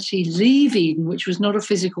humanity leave Eden, which was not a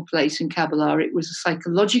physical place in Kabbalah, it was a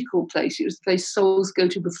psychological place. It was the place souls go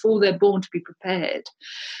to before they're born to be prepared.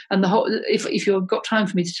 And the whole, if you've got time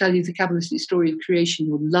for me to tell you the Kabbalistic story of creation,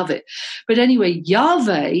 you'll love it. But anyway,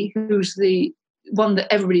 Yahweh, who's the one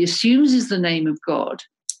that everybody assumes is the name of God,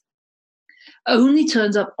 only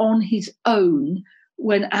turns up on his own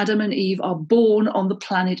when Adam and Eve are born on the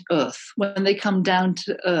planet Earth, when they come down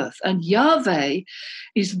to Earth. And Yahweh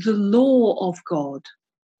is the law of God.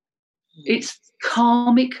 It's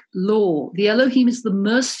karmic law. The Elohim is the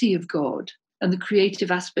mercy of God and the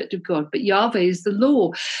creative aspect of God, but Yahweh is the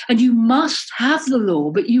law. And you must have the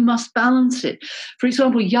law, but you must balance it. For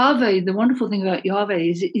example, Yahweh, the wonderful thing about Yahweh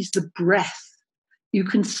is it is the breath. You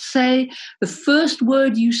can say, the first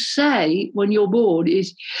word you say when you're bored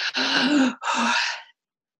is, and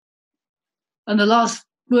the last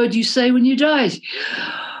word you say when you die is,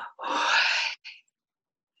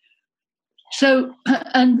 so,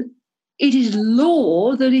 and it is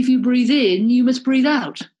law that if you breathe in, you must breathe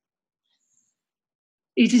out.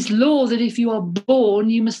 It is law that if you are born,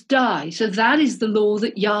 you must die. So that is the law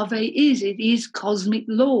that Yahweh is. It is cosmic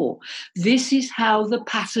law. This is how the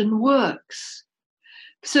pattern works.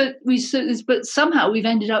 But somehow we've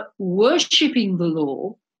ended up worshipping the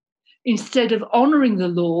law instead of honoring the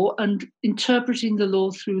law and interpreting the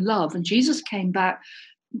law through love. And Jesus came whatever,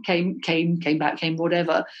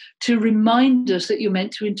 to remind us that you're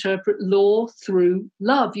meant to interpret law through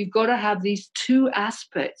love. You've got to have these two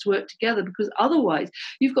aspects work together, because otherwise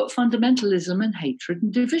you've got fundamentalism and hatred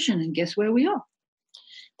and division. And guess where we are?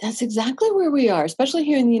 That's exactly where we are, especially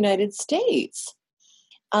here in the United States.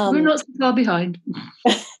 We're not so far behind.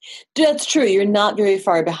 That's true. You're not very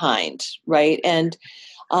far behind, right? And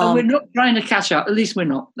we're not trying to catch up. At least we're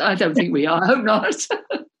not. I don't think we are. I hope not.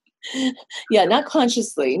 Yeah, not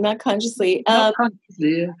consciously. Not consciously, yeah.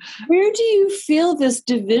 Where do you feel this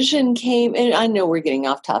division came? And I know we're getting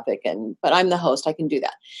off topic, but I'm the host. I can do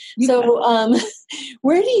that. So,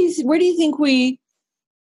 where do you think we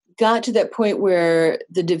got to that point where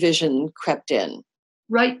the division crept in?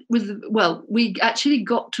 Right. We actually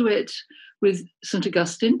got to it with St.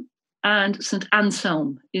 Augustine and St.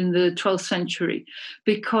 Anselm in the 12th century,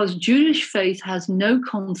 because Jewish faith has no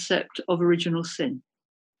concept of original sin.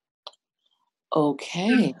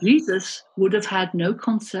 Okay. Jesus would have had no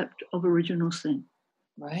concept of original sin.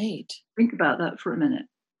 Right. Think about that for a minute.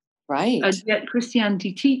 Right. And yet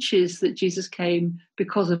Christianity teaches that Jesus came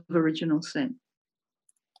because of original sin.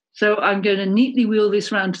 So I'm going to neatly wheel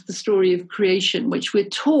this around to the story of creation, which we're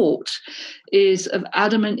taught is of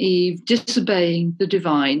Adam and Eve disobeying the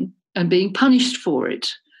divine and being punished for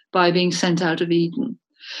it by being sent out of Eden.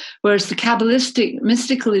 Whereas the Kabbalistic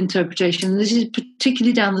mystical interpretation, this is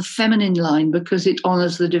particularly down the feminine line because it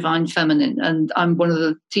honors the divine feminine. And I'm one of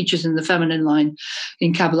the teachers in the feminine line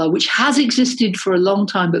in Kabbalah, which has existed for a long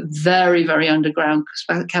time, but very, very underground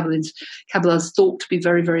because Kabbalah is thought to be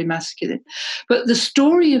very, very masculine. But the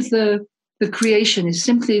story of the creation is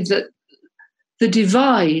simply that the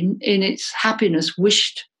divine, in its happiness,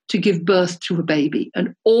 wished to give birth to a baby.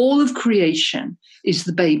 And all of creation is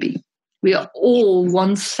the baby. We are all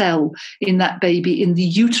one cell in that baby, in the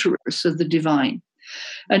uterus of the divine.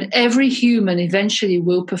 And every human eventually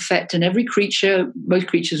will perfect, and every creature, most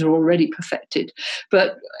creatures are already perfected,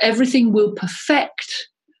 but everything will perfect,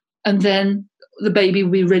 and then the baby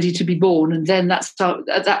will be ready to be born. And then at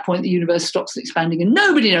that point, the universe stops expanding, and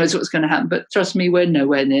nobody knows what's going to happen. But trust me, we're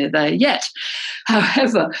nowhere near there yet.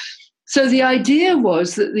 However, so the idea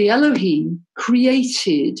was that the Elohim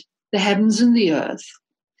created the heavens and the earth,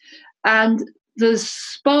 and the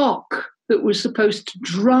spark that was supposed to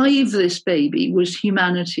drive this baby was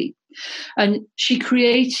humanity. And she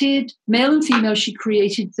created, male and female, she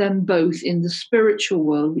created them both in the spiritual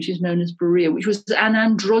world, which is known as Beriah, which was an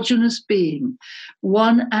androgynous being,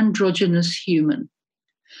 one androgynous human.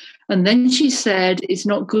 And then she said it's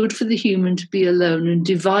not good for the human to be alone, and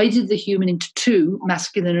divided the human into two,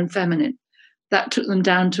 masculine and feminine. That took them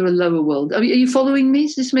down to a lower world. Are you following me?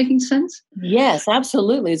 Is this making sense? Yes,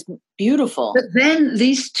 absolutely. It's beautiful. But then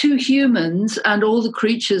these two humans and all the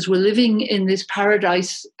creatures were living in this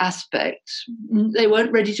paradise aspect. They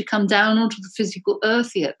weren't ready to come down onto the physical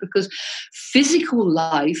earth yet, because physical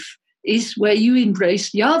life is where you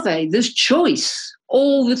embrace Yahweh. There's choice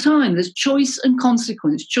all the time. There's choice and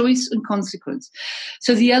consequence, choice and consequence.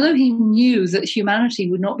 So the Elohim knew that humanity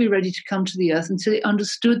would not be ready to come to the earth until it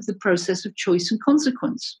understood the process of choice and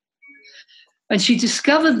consequence. And she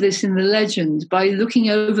discovered this in the legend by looking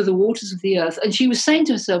over the waters of the earth. And she was saying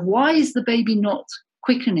to herself, why is the baby not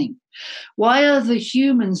quickening? Why are the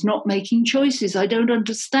humans not making choices? I don't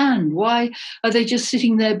understand. Why are they just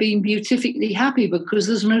sitting there being beatifically happy? Because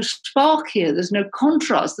there's no spark here. There's no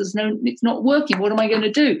contrast. It's not working. What am I going to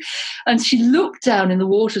do? And she looked down in the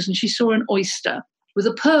waters and she saw an oyster with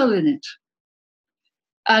a pearl in it.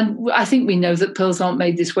 And I think we know that pearls aren't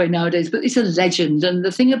made this way nowadays, but it's a legend. And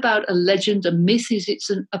the thing about a legend, a myth, is it's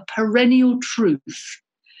a perennial truth.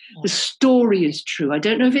 The story is true. I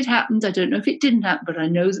don't know if it happened. I don't know if it didn't happen, but I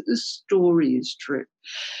know that the story is true.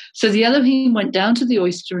 So the Elohim went down to the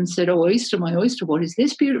oyster and said, oh, oyster, my oyster, what is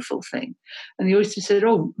this beautiful thing? And the oyster said,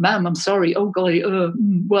 oh, ma'am, I'm sorry. Oh, golly,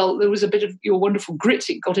 well, there was a bit of your wonderful grit.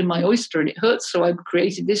 It got in my oyster and it hurts. So I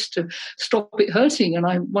created this to stop it hurting. And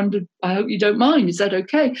I wondered, I hope you don't mind. Is that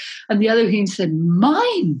okay? And the Elohim said,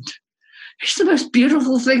 mind? It's the most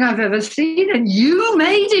beautiful thing I've ever seen. And you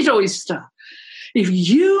made it, oyster. If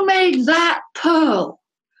you made that pearl,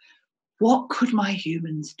 what could my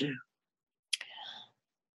humans do?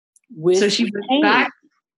 So she went back.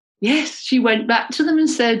 Yes, she went back to them and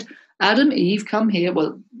said, Adam, Eve, come here.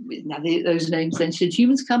 Well, now those names then. She said,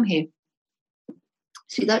 humans, come here.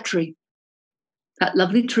 See that tree? That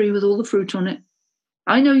lovely tree with all the fruit on it.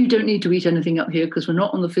 I know you don't need to eat anything up here because we're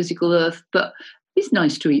not on the physical earth, but it's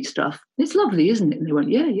nice to eat stuff. It's lovely, isn't it? And they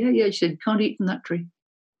went, yeah. She said, can't eat from that tree.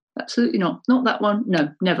 Absolutely not. Not that one. No,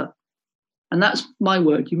 never. And that's my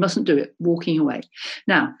word. You mustn't do it. Walking away.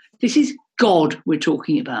 Now, this is God we're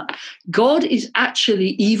talking about. God is actually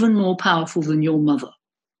even more powerful than your mother.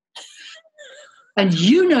 And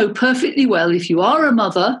you know perfectly well, if you are a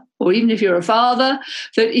mother, or even if you're a father,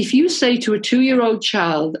 that if you say to a 2-year-old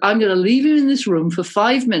child, I'm going to leave you in this room for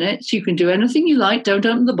 5 minutes, you can do anything you like, don't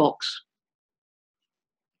open the box.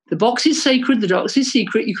 The box is sacred, the box is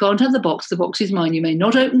secret, you can't have the box is mine, you may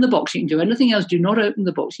not open the box, you can do anything else, do not open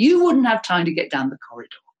the box. You wouldn't have time to get down the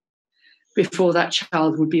corridor before that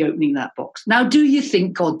child would be opening that box. Now, do you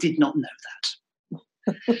think God did not know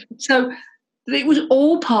that? So it was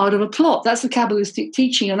all part of a plot. That's the Kabbalistic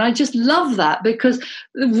teaching. And I just love that, because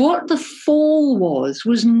what the fall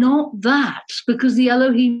was not that, because the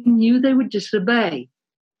Elohim knew they would disobey.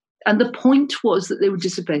 And the point was that they would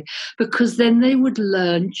disobey, because then they would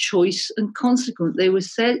learn choice and consequence. They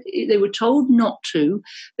were told not to,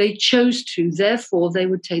 they chose to, therefore they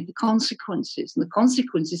would take the consequences. And the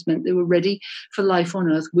consequences meant they were ready for life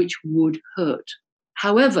on earth, which would hurt.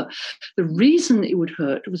 However, the reason it would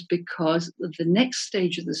hurt was because of the next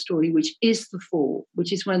stage of the story, which is the fall,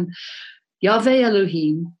 which is when Yahweh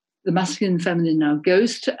Elohim, the masculine and feminine now,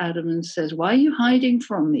 goes to Adam and says, why are you hiding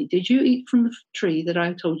from me? Did you eat from the tree that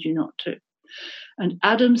I told you not to? And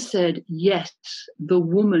Adam said, yes, the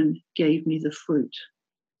woman gave me the fruit.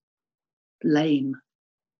 Blame.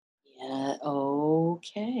 Yeah,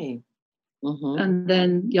 okay. Mm-hmm. And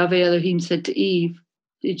then Yahweh Elohim said to Eve,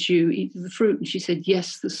 did you eat the fruit? And she said,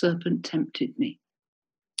 yes, the serpent tempted me.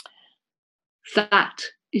 That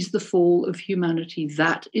is the fall of humanity.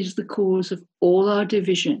 That is the cause of all our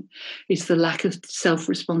division. It's the lack of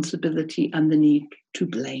self-responsibility and the need to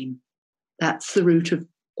blame. That's the root of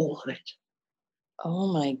all of it.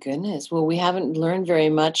 Oh my goodness. Well, we haven't learned very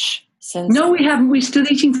much since. No, we haven't. We're still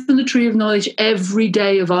eating from the tree of knowledge every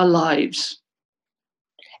day of our lives.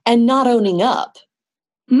 And not owning up.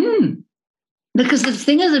 Because the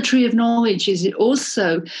thing of the tree of knowledge is it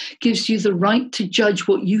also gives you the right to judge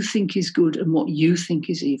what you think is good and what you think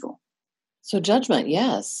is evil. So judgment,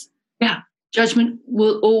 yes. Yeah. Judgment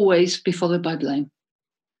will always be followed by blame.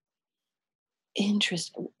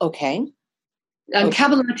 Interesting. Okay. And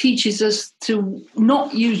Kabbalah teaches us to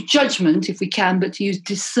not use judgment if we can, but to use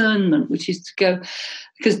discernment, which is to go,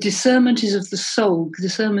 because discernment is of the soul.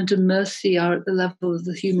 Discernment and mercy are at the level of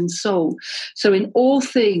the human soul. So in all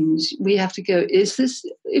things, we have to go, is this,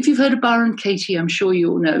 if you've heard of Byron Katie, I'm sure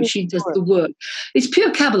you all know, she does the work. It's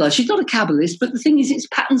pure Kabbalah. She's not a Kabbalist, but the thing is, it's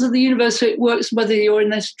patterns of the universe, so it works whether you're in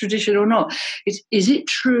this tradition or not. Is it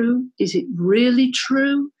true? Is it really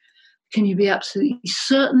true? Can you be absolutely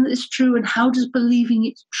certain that it's true? And how does believing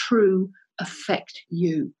it's true affect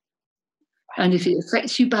you? And if it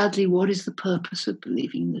affects you badly, what is the purpose of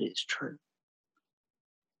believing that it's true?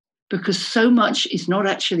 Because so much is not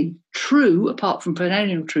actually true, apart from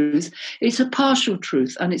perennial truth. It's a partial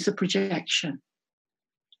truth, and it's a projection.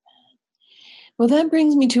 Well, that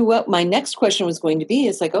brings me to what my next question was going to be.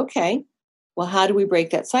 It's like, okay, well, how do we break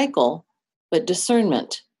that cycle? But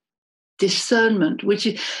discernment, which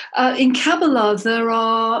is in Kabbalah,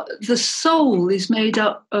 the soul is made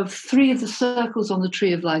up of three of the circles on the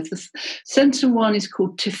tree of life. The center one is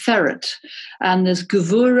called Tiferet, and there's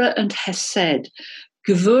Gevurah and Hesed.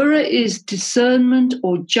 Gevurah is discernment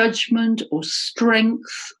or judgment or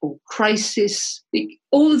strength or crisis.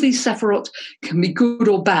 All of these sephirot can be good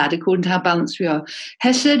or bad according to how balanced we are.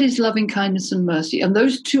 Hesed is loving kindness and mercy, and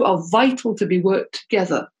those two are vital to be worked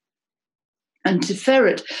together. And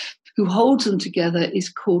Tiferet, who holds them together,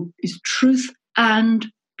 is truth and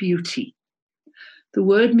beauty. The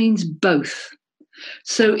word means both.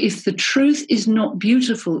 So if the truth is not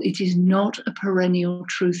beautiful, it is not a perennial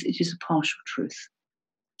truth, it is a partial truth.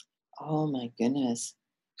 Oh my goodness.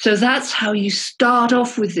 So that's how you start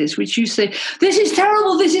off with this, which you say, this is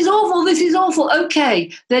terrible, this is awful, this is awful.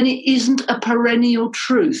 Okay, then it isn't a perennial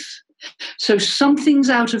truth. So something's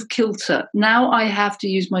out of kilter. Now I have to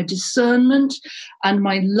use my discernment and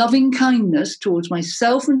my loving kindness towards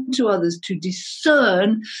myself and to others to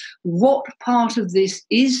discern what part of this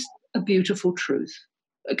is a beautiful truth.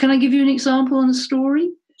 Can I give you an example on a story?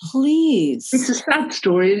 Please. It's a sad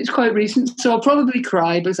story and it's quite recent, so I'll probably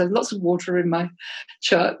cry because I have lots of water in my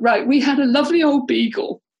shirt. Right, we had a lovely old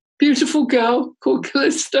beagle, beautiful girl called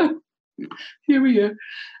Callisto. Here we go.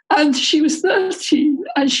 And she was 13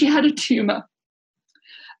 and she had a tumor.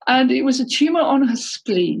 And it was a tumor on her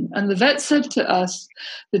spleen. And the vet said to us,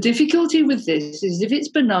 the difficulty with this is if it's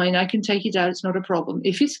benign, I can take it out, it's not a problem.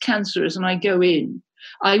 If it's cancerous and I go in,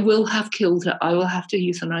 I will have killed her. I will have to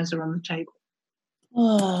euthanize her on the table.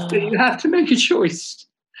 Oh. So you have to make a choice.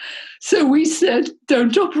 So we said,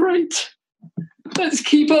 don't operate. Let's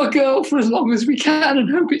keep our girl for as long as we can and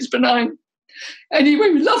hope it's benign. Anyway,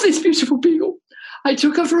 we love this beautiful beagle. I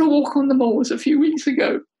took her for a walk on the moors a few weeks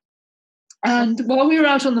ago. And while we were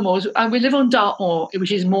out on the moors, we live on Dartmoor,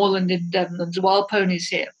 which is moorland in Devon, and there's wild ponies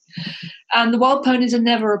here. And the wild ponies are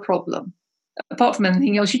never a problem. Apart from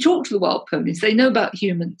anything else, you talk to the wild ponies. They know about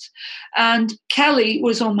humans. And Callie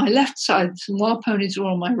was on my left side, and wild ponies were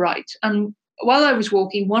on my right. And while I was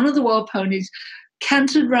walking, one of the wild ponies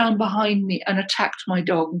cantered round behind me and attacked my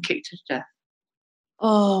dog and kicked her to death.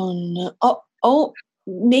 Oh, no. Oh,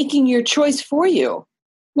 making your choice for you.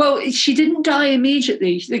 Well, she didn't die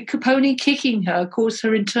immediately. The pony kicking her caused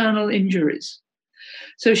her internal injuries.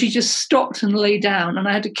 So she just stopped and lay down, and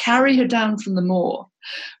I had to carry her down from the moor,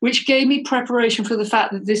 which gave me preparation for the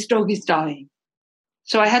fact that this dog is dying.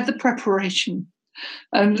 So I had the preparation,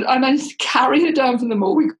 and I managed to carry her down from the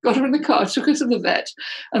moor. We got her in the car, took her to the vet,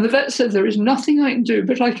 and the vet said, there is nothing I can do,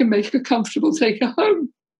 but I can make her comfortable, take her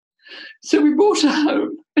home. So we brought her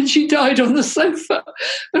home, and she died on the sofa.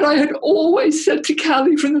 And I had always said to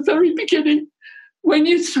Callie from the very beginning, when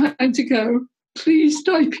it's time to go, please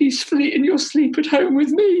die peacefully in your sleep at home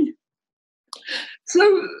with me.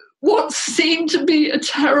 So what seemed to be a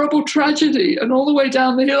terrible tragedy, and all the way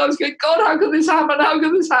down the hill, I was going, God, how could this happen? How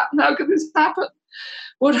could this happen? How could this happen?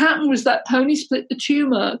 What happened was that pony split the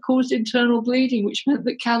tumor, caused internal bleeding, which meant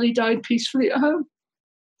that Callie died peacefully at home.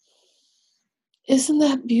 Isn't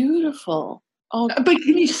that beautiful? Oh, But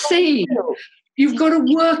can you see? You've got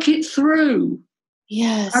to work it through.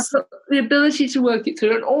 yes. I've got the ability to work it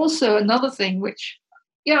through. And also another thing, which,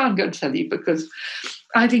 I'm going to tell you because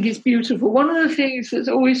I think it's beautiful. One of the things that's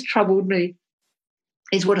always troubled me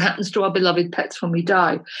is what happens to our beloved pets when we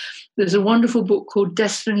die. There's a wonderful book called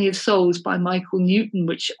Destiny of Souls by Michael Newton,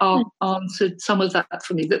 which answered some of that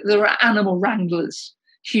for me, that there are animal wranglers,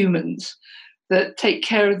 humans, that take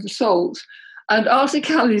care of the souls. And after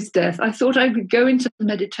Callie's death, I thought I would go into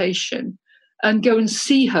meditation and go and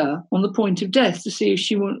see her on the point of death to see if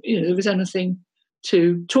she there was anything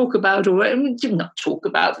to talk about, or not talk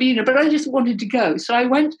about, but I just wanted to go. So I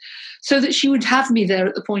went so that she would have me there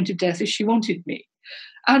at the point of death if she wanted me.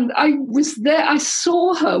 And I was there. I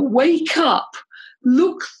saw her wake up,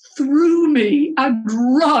 look through me, and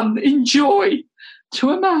run in joy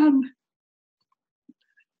to a man.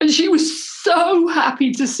 And she was so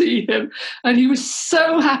happy to see him, and he was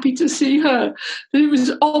so happy to see her. That it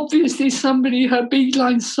was obviously somebody her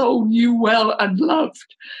beeline soul knew well and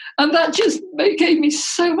loved. And that just gave me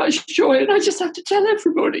so much joy, and I just have to tell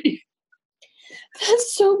everybody.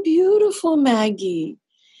 That's so beautiful, Maggie.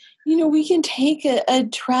 We can take a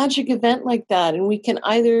tragic event like that, and we can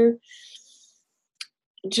either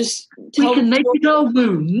just we can make it our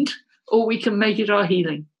wound, or we can make it our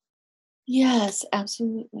healing. Yes,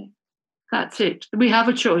 absolutely. That's it. We have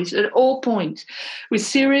a choice at all points. With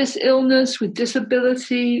serious illness, with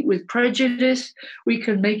disability, with prejudice, we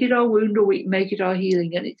can make it our wound or we can make it our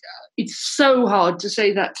healing. And it's so hard to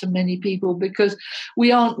say that to many people because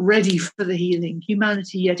we aren't ready for the healing.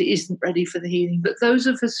 Humanity yet isn't ready for the healing. But those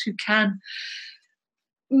of us who can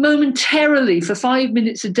momentarily, for 5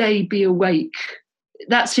 minutes a day, be awake,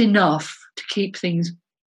 that's enough to keep things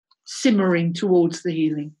simmering towards the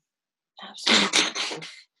healing. Absolutely.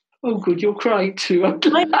 Oh, good, you're crying too. Of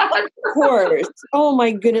course. Oh,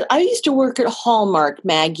 my goodness. I used to work at Hallmark,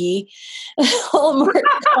 Maggie. Hallmark.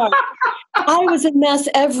 I was a mess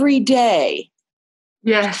every day.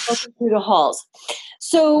 Yes. Through the halls.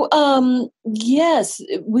 So, yes,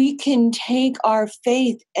 we can take our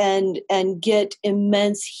faith and get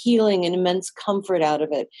immense healing and immense comfort out of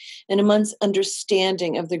it, and immense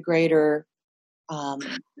understanding of the greater.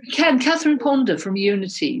 Catherine Ponder from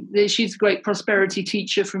Unity, she's a great prosperity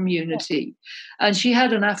teacher from Unity. And she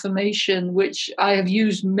had an affirmation, which I have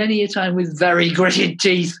used many a time with very gritted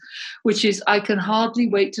teeth, which is, I can hardly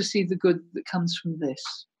wait to see the good that comes from this.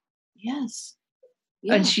 Yes.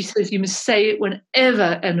 And she says, you must say it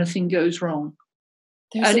whenever anything goes wrong.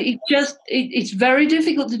 It's very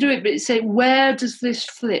difficult to do it, but it's saying, where does this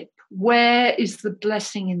flip? Where is the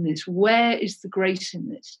blessing in this? Where is the grace in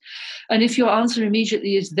this? And if your answer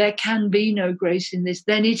immediately is there can be no grace in this,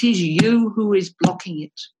 then it is you who is blocking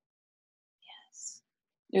it. Yes.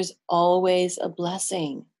 There's always a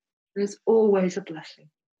blessing. There's always a blessing.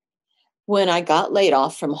 When I got laid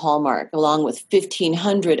off from Hallmark, along with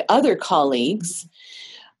 1,500 other colleagues,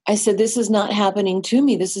 I said, this is not happening to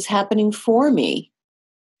me. This is happening for me.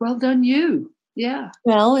 Well done, you. Yeah.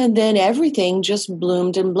 Well, and then everything just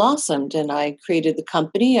bloomed and blossomed. And I created the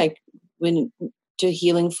company. I went to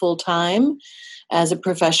healing full time as a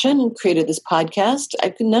profession and created this podcast.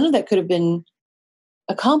 None of that could have been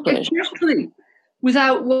accomplished. Exactly.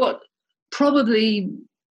 Without what probably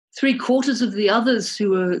 3/4 of the others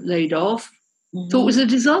who were laid off thought was a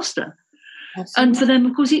disaster. Absolutely. And for them,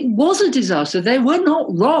 of course, it was a disaster. They were not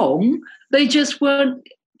wrong. They just weren't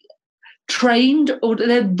trained, or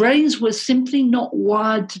their brains were simply not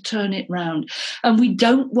wired to turn it round. And we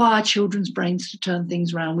don't wire children's brains to turn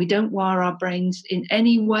things around. We don't wire our brains in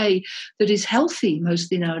any way that is healthy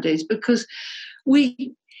mostly nowadays, because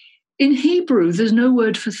in Hebrew, there's no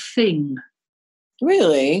word for thing.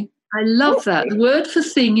 Really? I love that. The word for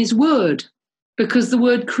thing is word, because the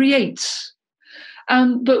word creates.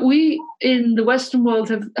 But we in the Western world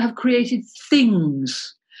have created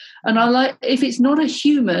things. And I like, if it's not a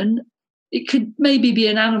human, it could maybe be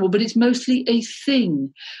an animal, but it's mostly a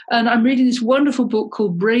thing. And I'm reading this wonderful book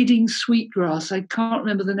called Braiding Sweetgrass. I can't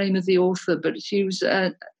remember the name of the author, but she's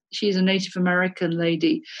a Native American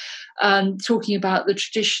lady, talking about the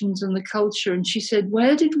traditions and the culture. And she said,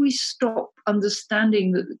 where did we stop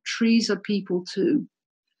understanding that the trees are people too?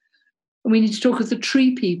 And we need to talk of the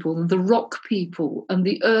tree people and the rock people and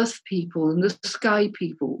the earth people and the sky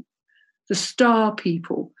people, the star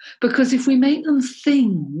people, because if we make them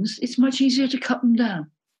things, it's much easier to cut them down.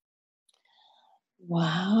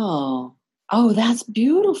 Wow. Oh, that's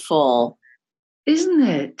beautiful. Isn't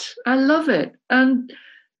it? I love it. And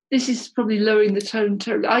this is probably lowering the tone.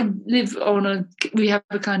 We have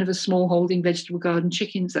a kind of a small holding vegetable garden,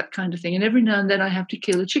 chickens, that kind of thing. And every now and then I have to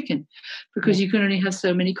kill a chicken because you can only have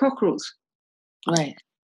so many cockerels. Right.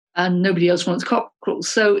 And nobody else wants cockerels.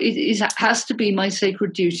 So it has to be my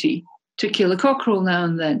sacred duty to kill a cockerel now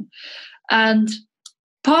and then. And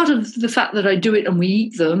part of the fact that I do it and we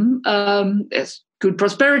eat them, it's good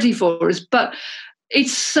prosperity for us. But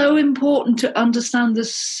it's so important to understand the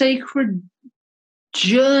sacred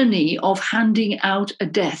journey of handing out a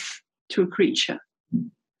death to a creature.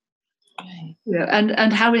 Right. Yeah,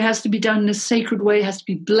 and how it has to be done in a sacred way, has to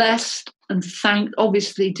be blessed and thanked,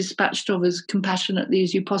 obviously dispatched of as compassionately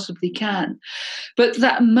as you possibly can. But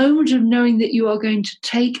that moment of knowing that you are going to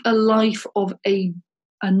take a life of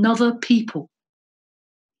another people.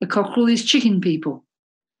 A cockerel is chicken people.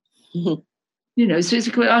 So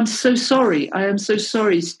I'm so sorry. I am so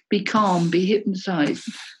sorry. Be calm, be hypnotized.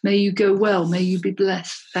 May you go well. May you be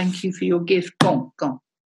blessed. Thank you for your gift. Gone.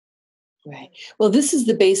 Right. Well, this is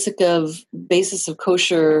the basis of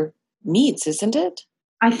kosher meats, isn't it?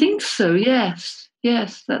 I think so, yes.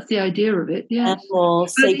 Yes, that's the idea of it, yes. Animal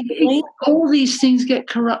safely. All these things get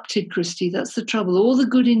corrupted, Christy. That's the trouble. All the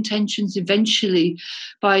good intentions eventually,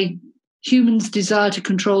 by humans' desire to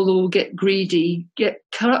control or get greedy, get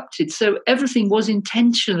corrupted. So everything was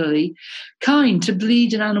intentionally kind to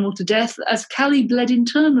bleed an animal to death, as Callie bled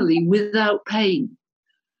internally without pain.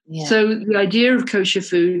 Yeah. So the idea of kosher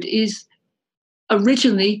food is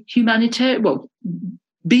originally humanitarian,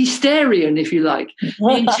 beastarian, if you like.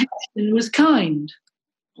 The intention was kind.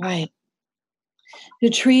 Right. To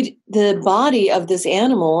treat the body of this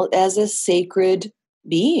animal as a sacred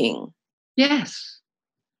being. Yes.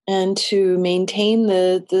 And to maintain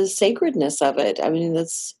the sacredness of it. I mean,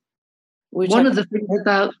 that's... One of the things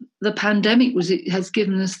about the pandemic was it has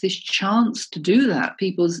given us this chance to do that.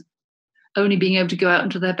 People's only being able to go out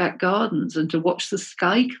into their back gardens and to watch the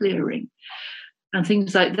sky clearing and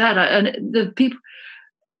things like that. And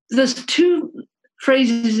there's two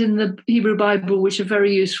phrases in the Hebrew Bible which are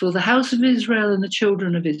very useful: the house of Israel and the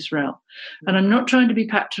children of Israel. And I'm not trying to be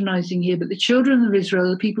patronizing here, but the children of Israel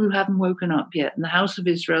are the people who haven't woken up yet, and the house of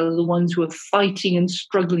Israel are the ones who are fighting and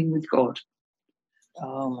struggling with God.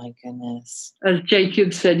 Oh my goodness. As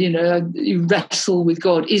Jacob said, you wrestle with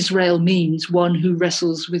God. Israel means one who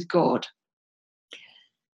wrestles with God.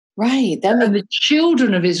 Right. And the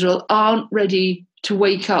children of Israel aren't ready to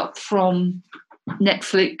wake up from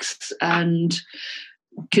Netflix and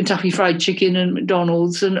Kentucky Fried Chicken and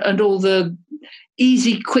McDonald's and all the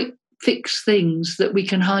easy, quick fix things that we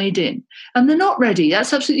can hide in. And they're not ready.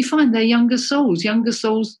 That's absolutely fine. They're younger souls. Younger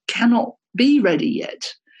souls cannot be ready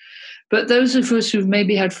yet. But those of us who've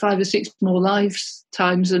maybe had 5 or 6 more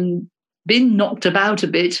lifetimes and been knocked about a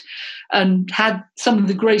bit and had some of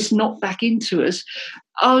the grace knocked back into us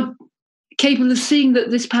are capable of seeing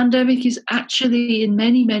that this pandemic is actually in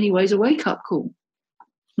many, many ways a wake-up call.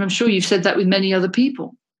 And I'm sure you've said that with many other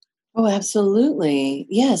people. Oh, absolutely.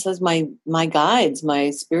 Yes, as my guides, my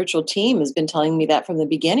spiritual team has been telling me that from the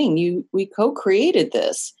beginning. We co-created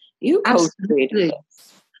this. You co-created this.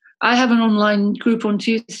 I have an online group on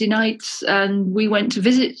Tuesday nights, and we went to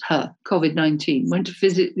visit her, COVID-19, went to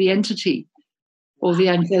visit the entity or the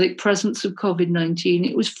angelic presence of COVID-19.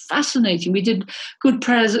 It was fascinating. We did good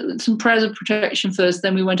prayers, some prayers of protection first,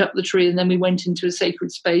 then we went up the tree, and then we went into a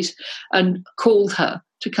sacred space and called her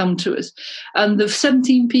to come to us. And there were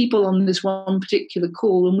 17 people on this one particular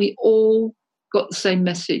call, and we all got the same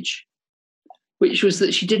message, which was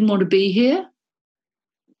that she didn't want to be here,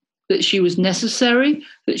 that she was necessary,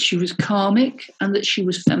 that she was karmic, and that she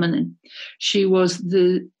was feminine. She was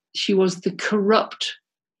the corrupt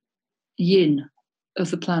yin of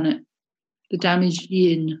the planet, the damaged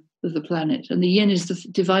yin of the planet. And the yin is the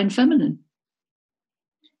divine feminine.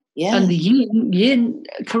 Yeah. And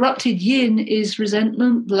the corrupted yin is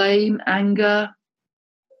resentment, blame, anger.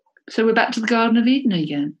 So we're back to the Garden of Eden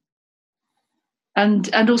again.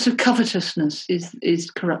 And also covetousness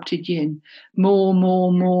is corrupted yin. More,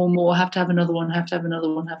 have to have another one, have to have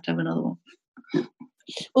another one, have to have another one.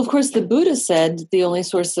 Well, of course, the Buddha said the only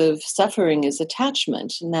source of suffering is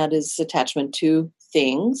attachment, and that is attachment to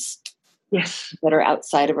things that are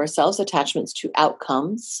outside of ourselves, attachments to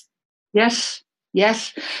outcomes. Yes.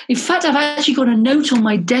 In fact, I've actually got a note on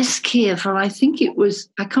my desk here from, I think it was,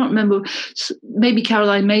 I can't remember, maybe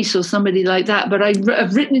Caroline Mace or somebody like that, but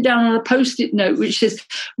I've written it down on a Post-it note, which says,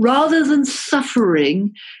 rather than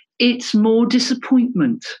suffering, it's more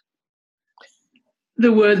disappointment.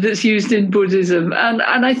 The word that's used in Buddhism. And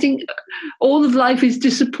I think all of life is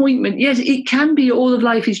disappointment. Yes, it can be all of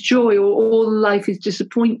life is joy or all of life is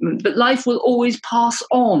disappointment, but life will always pass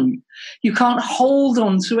on. You can't hold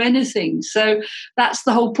on to anything. So that's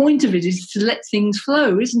the whole point of it, is to let things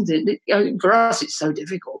flow, isn't it? For us, it's so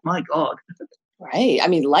difficult. My God. Right. I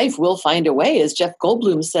mean, life will find a way, as Jeff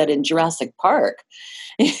Goldblum said in Jurassic Park.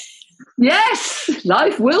 Yes,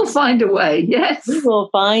 life will find a way. Yes. We will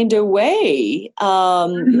find a way.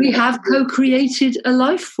 We have co-created a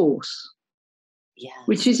life force, yes,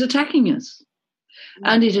 which is attacking us.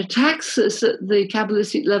 And it attacks us at the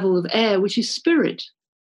Kabbalistic level of air, which is spirit.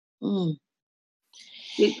 Mm.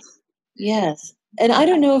 Yes. And I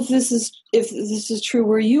don't know if this is true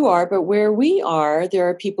where you are, but where we are, there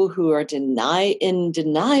are people who are in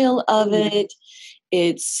denial of it.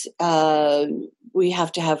 It's we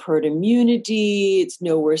have to have herd immunity. It's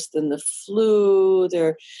no worse than the flu.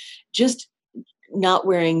 They're just not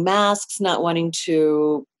wearing masks, not wanting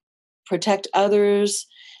to protect others,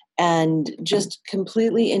 and just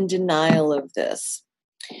completely in denial of this.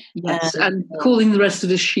 Yes, and calling the rest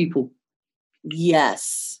of us sheeple.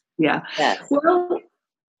 Yes. Yeah. Yes. Well,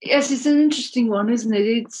 yes, it's an interesting one, isn't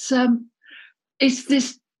it? It's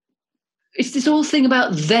this whole thing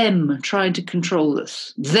about them trying to control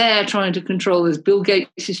us. They're trying to control us. Bill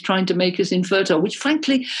Gates is trying to make us infertile, which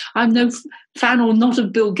frankly, I'm no fan or not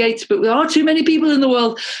of Bill Gates, but there are too many people in the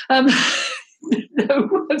world.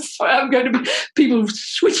 So I'm going to be people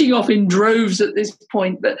switching off in droves at this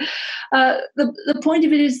point. But the point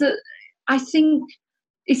of it is that I think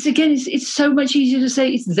it's so much easier to say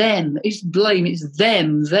it's them, it's blame, it's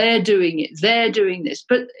them, they're doing it, they're doing this.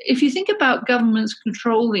 But if you think about governments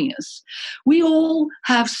controlling us, we all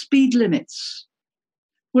have speed limits.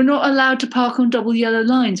 We're not allowed to park on double yellow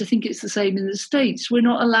lines. I think it's the same in the States. We're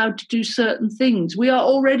not allowed to do certain things. We are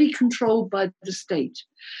already controlled by the state.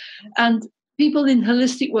 And people in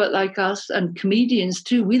holistic work like us, and comedians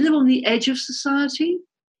too, we live on the edge of society.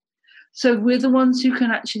 So we're the ones who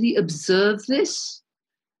can actually observe this.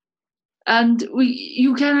 And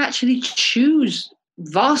you can actually choose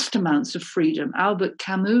vast amounts of freedom. Albert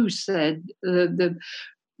Camus said the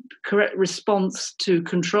correct response to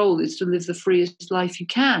control is to live the freest life you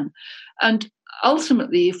can. And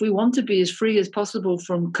ultimately, if we want to be as free as possible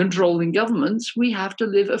from controlling governments, we have to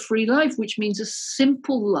live a free life, which means a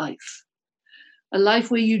simple life. A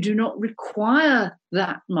life where you do not require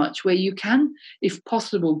that much, where you can, if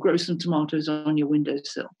possible, grow some tomatoes on your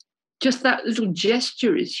windowsill. Just that little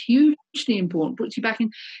gesture is hugely important, puts you back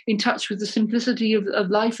in touch with the simplicity of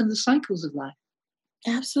life and the cycles of life.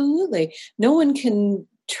 Absolutely. No one can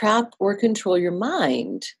trap or control your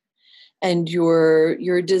mind and your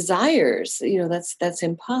desires. That's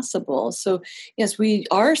impossible. So yes, we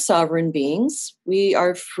are sovereign beings. We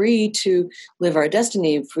are free to live our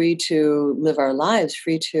destiny, free to live our lives,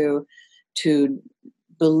 free to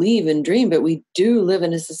believe and dream. But we do live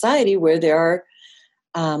in a society where there are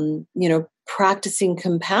practicing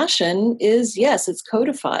compassion is, yes, it's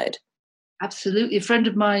codified. Absolutely. A friend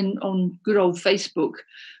of mine on good old Facebook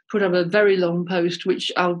put up a very long post,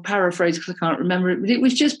 which I'll paraphrase because I can't remember it, but it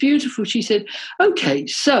was just beautiful. She said, okay,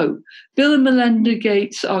 so Bill and Melinda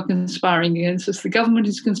Gates are conspiring against us. The government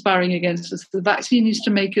is conspiring against us. The vaccine is to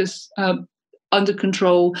make us under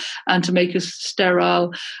control and to make us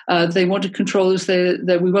sterile. They want to control us.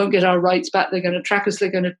 We won't get our rights back. They're going to track us. They're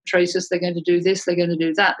going to trace us. They're going to do this. They're going to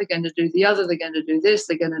do that. They're going to do the other. They're going to do this.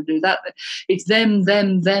 They're going to do that. It's them.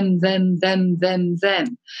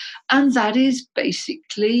 And that is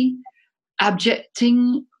basically abject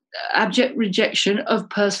rejection of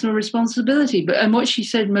personal responsibility. And what she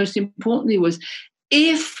said most importantly was,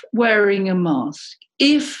 if wearing a mask,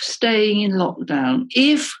 if staying in lockdown,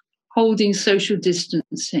 if holding social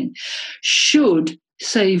distancing should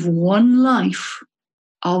save one life,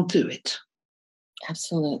 I'll do it.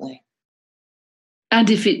 Absolutely. And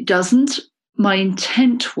if it doesn't, my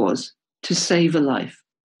intent was to save a life,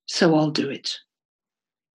 so I'll do it.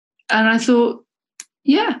 And I thought,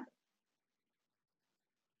 yeah,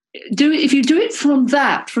 do it. If you do it from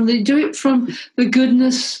that, do it from the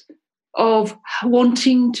goodness of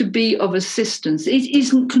wanting to be of assistance. It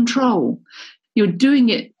isn't control. You're doing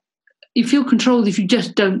it. You feel controlled if you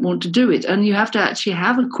just don't want to do it. And you have to actually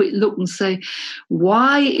have a quick look and say,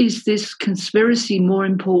 why is this conspiracy more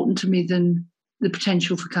important to me than the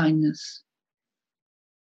potential for kindness?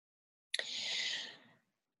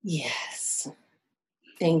 Yes.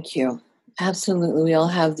 Thank you. Absolutely. We all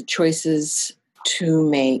have the choices to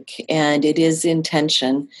make, and it is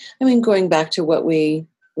intention. I mean, going back to what we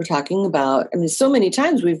were talking about, I mean, so many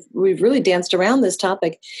times we've really danced around this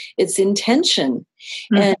topic. It's intention,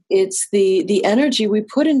 and it's the energy we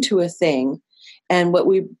put into a thing, and what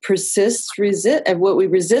we resist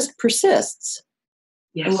persists.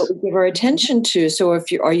 Yes. And what we give our attention to. So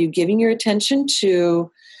are you giving your attention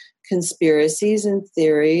to conspiracies and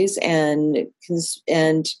theories and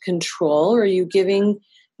control, or are you giving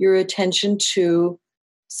your attention to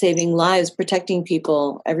saving lives, protecting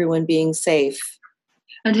people, everyone being safe?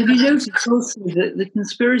 And have you noticed also that the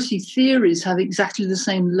conspiracy theories have exactly the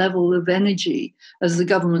same level of energy as the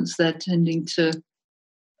governments they're tending to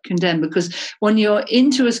condemn? Because when you're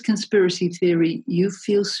into a conspiracy theory, you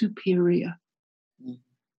feel superior.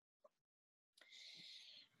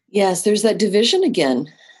 Yes, there's that division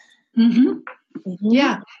again. Mm-hmm. Mm-hmm.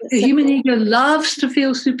 Yeah, the human ego loves to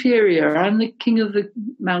feel superior. I'm the king of the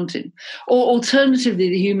mountain. Or alternatively,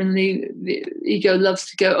 the human ego loves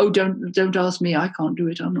to go, oh, don't ask me. I can't do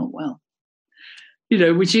it. I'm not well.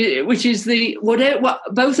 Which is the whatever.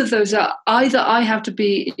 Both of those are either I have to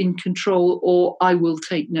be in control or I will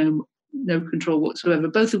take no control whatsoever.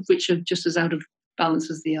 Both of which are just as out of balance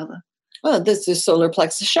as the other. Well, this is solar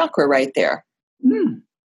plexus chakra right there. Mm.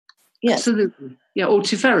 Yes. Absolutely. Yeah, or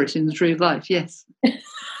Tiferet in the Tree of Life, yes.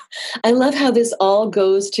 I love how this all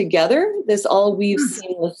goes together. This all weaves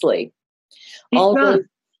seamlessly. It does.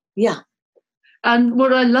 Yeah. And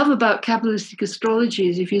what I love about Kabbalistic astrology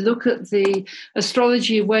is if you look at the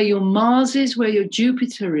astrology of where your Mars is, where your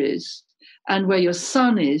Jupiter is, and where your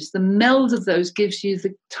Sun is, the meld of those gives you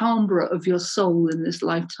the timbre of your soul in this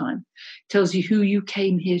lifetime. It tells you who you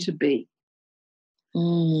came here to be.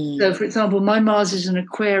 So, for example, my Mars is in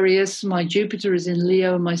Aquarius, my Jupiter is in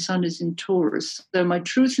Leo, and my Sun is in Taurus. So my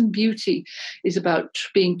truth and beauty is about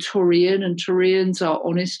being Taurian, and Taurians are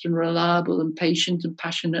honest and reliable and patient and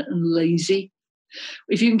passionate and lazy.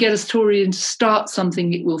 If you can get a Taurian to start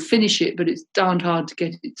something, it will finish it, but it's darned hard to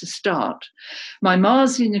get it to start. My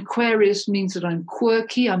Mars in Aquarius means that I'm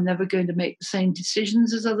quirky. I'm never going to make the same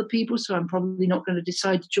decisions as other people, so I'm probably not going to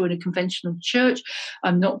decide to join a conventional church.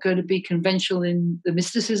 I'm not going to be conventional in the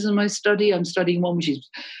mysticism I study. I'm studying one which is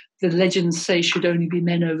the legends say should only be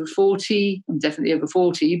men over 40. I'm definitely over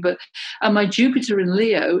 40. And my Jupiter in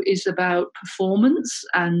Leo is about performance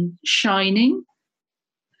and shining.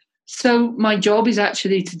 So my job is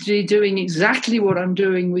actually to be doing exactly what I'm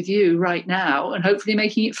doing with you right now and hopefully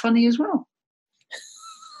making it funny as well.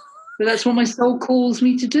 So that's what my soul calls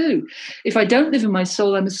me to do. If I don't live in my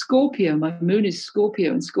soul, I'm a Scorpio. My moon is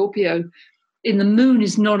Scorpio, and Scorpio in the moon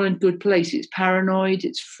is not a good place. It's paranoid,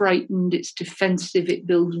 it's frightened, it's defensive, it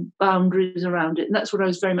builds boundaries around it. And that's what I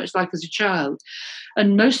was very much like as a child.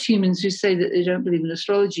 And most humans who say that they don't believe in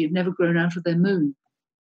astrology have never grown out of their moon.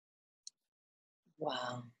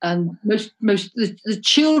 Wow. And most the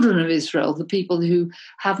children of Israel, the people who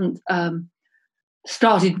haven't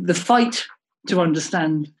started the fight to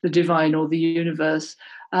understand the divine or the universe,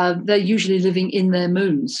 they're usually living in their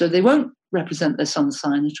moon. So they won't represent their sun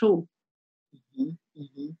sign at all. Mm-hmm.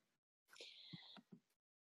 Mm-hmm.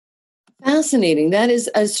 Fascinating. That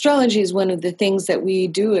is, astrology is one of the things that we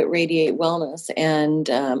do at Radiate Wellness. And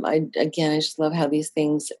I just love how these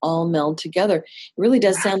things all meld together. It really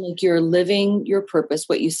does sound like you're living your purpose,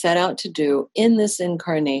 what you set out to do in this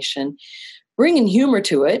incarnation, bringing humor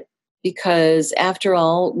to it, because after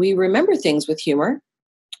all, we remember things with humor.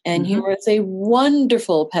 And humor is a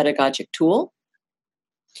wonderful pedagogic tool.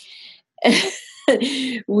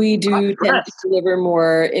 We do tend to deliver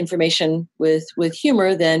more information with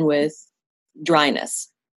humor than with dryness.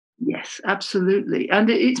 Yes, absolutely. And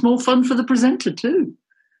it's more fun for the presenter too.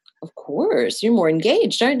 Of course. You're more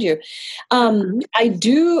engaged, aren't you? I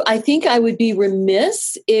think I would be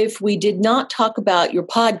remiss if we did not talk about your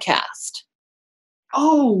podcast.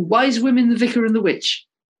 Oh, Wise Women, the Vicar and the Witch.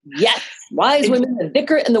 Yes, Wise Women, the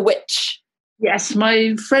Vicar and the Witch. Yes,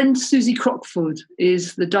 my friend Susie Crockford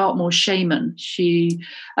is the Dartmoor shaman.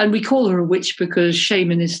 And we call her a witch because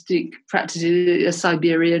shamanistic practices are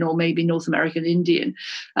Siberian or maybe North American Indian.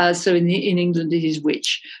 So in England it is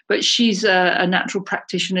witch. But she's a natural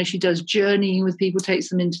practitioner. She does journeying with people, takes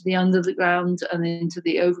them into the underground and into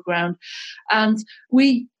the overground. And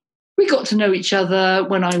we got to know each other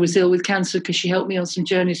when I was ill with cancer because she helped me on some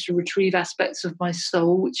journeys to retrieve aspects of my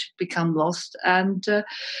soul which had become lost. And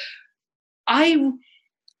I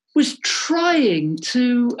was trying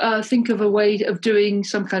to think of a way of doing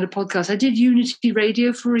some kind of podcast. I did Unity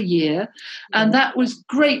Radio for a year, and that was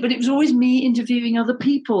great, but it was always me interviewing other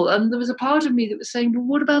people. And there was a part of me that was saying, well,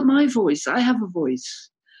 what about my voice? I have a voice.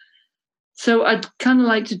 So I'd kind of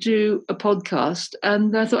like to do a podcast,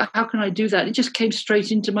 and I thought, how can I do that? It just came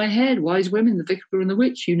straight into my head. Wise Women, the Vicar and the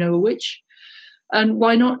Witch, you know a witch. And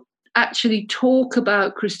why not actually talk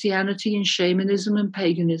about Christianity and shamanism and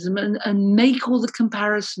paganism and make all the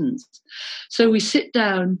comparisons. So we sit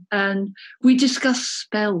down and we discuss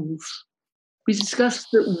spells. We discuss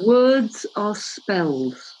that words are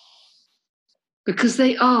spells, because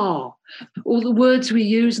they are. All the words we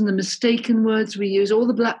use and the mistaken words we use, all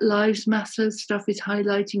the Black Lives Matter stuff is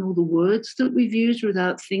highlighting all the words that we've used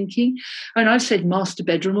without thinking. And I've said master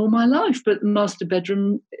bedroom all my life, but master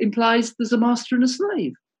bedroom implies there's a master and a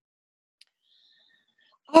slave.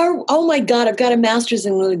 Oh my God, I've got a master's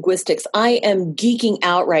in linguistics. I am geeking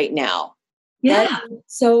out right now. Yeah. That's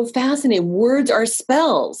so fascinating. Words are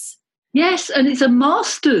spells. Yes, and it's a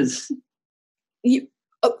master's.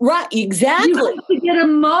 Right, exactly. You have to get a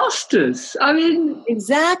master's. I mean,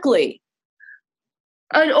 exactly.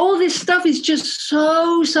 And all this stuff is just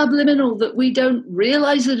so subliminal that we don't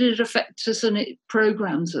realize that it affects us and it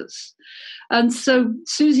programs us. And so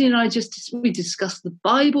Susie and I we discuss the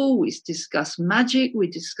Bible, we discuss magic, we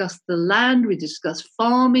discuss the land, we discuss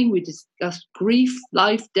farming, we discuss grief,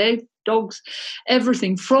 life, death, dogs,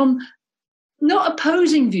 everything from not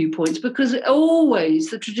opposing viewpoints, because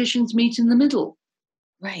always the traditions meet in the middle.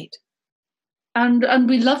 Right. And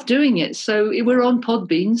we love doing it. So we're on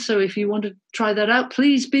Podbean. So if you want to try that out,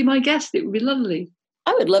 please be my guest. It would be lovely.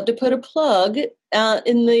 I would love to put a plug in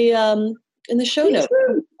the show notes.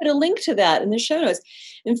 Put a link to that in the show notes.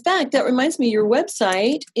 In fact, that reminds me, your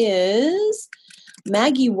website is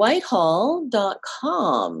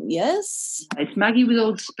MaggieWhitehall.com. Yes? It's Maggie with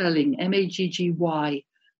old spelling, Maggy,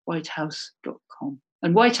 Whitehouse.com.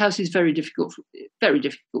 And White House is very difficult for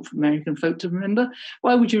American folk to remember.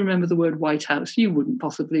 Why would you remember the word White House? You wouldn't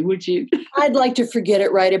possibly, would you? I'd like to forget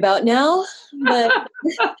it right about now. But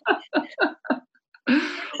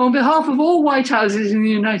on behalf of all White Houses in the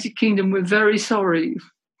United Kingdom, we're very sorry.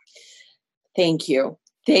 Thank you.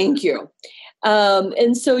 Thank you.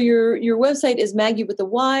 And so your website is Maggie with the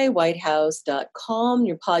Y, whitehouse.com.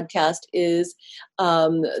 Your podcast is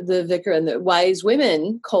The Vicar and the Wise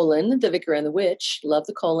Women, The Vicar and the Witch. Love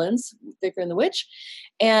the colons, Vicar and the Witch.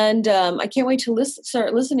 And I can't wait to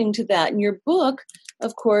start listening to that. And your book,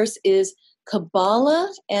 of course, is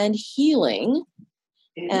Kabbalah and Healing,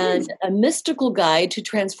 and a mystical guide to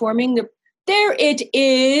transforming the... There it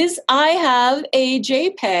is. I have a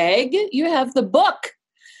JPEG. You have the book.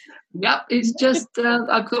 Yep, it's just,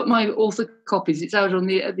 I've got my author copies. It's out at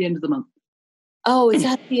the end of the month. Oh, it's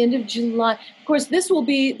at the end of July. Of course, this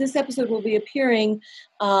episode will be appearing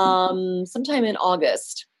sometime in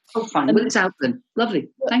August. Oh, fine. Well, it's out then. Lovely.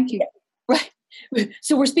 Thank you. Right.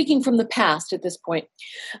 So we're speaking from the past at this point.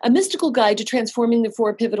 A mystical guide to transforming the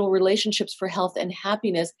 4 pivotal relationships for health and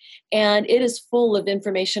happiness. And it is full of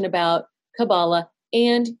information about Kabbalah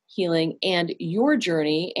and healing and your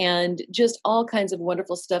journey and just all kinds of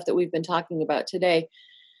wonderful stuff that we've been talking about today,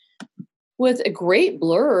 with a great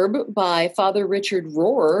blurb by Father Richard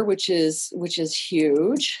Rohr, which is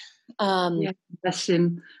huge. Yeah, bless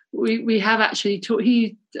him. We have actually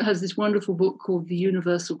he has this wonderful book called The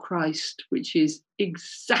Universal Christ, which is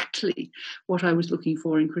exactly what I was looking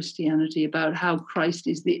for in Christianity, about how Christ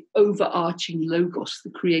is the overarching logos,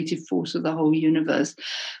 the creative force of the whole universe.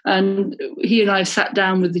 And he and I have sat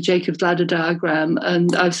down with the Jacob's Ladder diagram,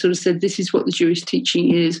 and I've sort of said, this is what the Jewish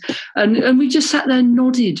teaching is. And we just sat there and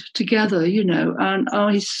nodded together, and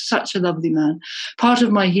he's such a lovely man. Part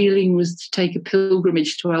of my healing was to take a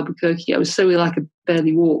pilgrimage to Albuquerque. I was so ill I could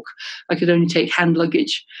barely walk. I could only take hand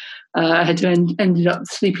luggage. I had to ended up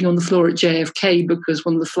sleeping on the floor at JFK because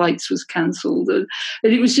one of the flights was cancelled. And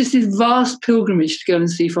it was just this vast pilgrimage to go and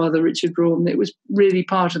see Father Richard Rohr. And it was really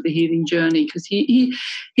part of the healing journey, because he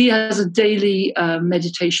has a daily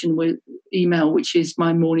meditation with email, which is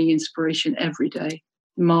my morning inspiration every day.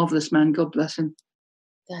 Marvelous man. God bless him.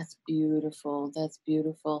 That's beautiful. That's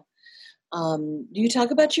beautiful. Do you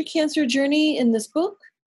talk about your cancer journey in this book?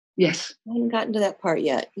 Yes. I haven't gotten to that part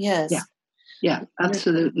yet. Yes. Yeah,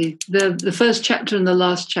 absolutely. The first chapter and the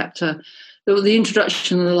last chapter, the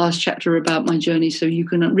introduction and the last chapter are about my journey. So you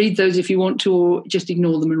can read those if you want to, or just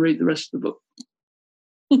ignore them and read the rest of the book.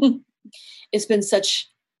 It's been such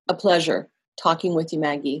a pleasure talking with you,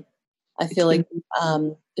 Maggie. I feel like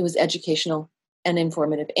it was educational and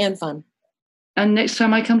informative and fun. And next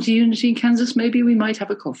time I come to Unity in Kansas, maybe we might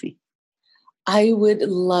have a coffee. I would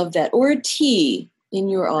love that. Or a tea. In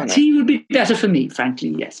your honor. Tea would be better for me,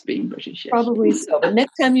 frankly, yes, being British. Yes. Probably so. But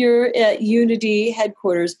next time you're at Unity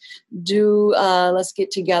headquarters, let's get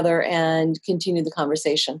together and continue the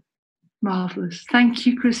conversation. Marvelous. Thank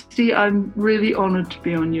you, Christy. I'm really honored to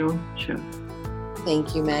be on your show.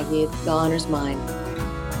 Thank you, Maggie. The honor's mine.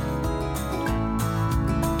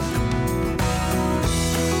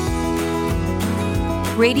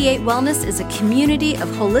 Radiate Wellness is a community of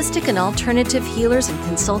holistic and alternative healers and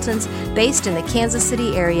consultants based in the Kansas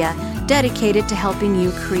City area, dedicated to helping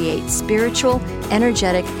you create spiritual,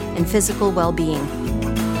 energetic, and physical well-being.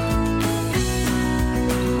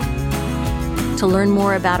 To learn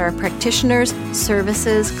more about our practitioners,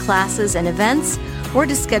 services, classes, and events, or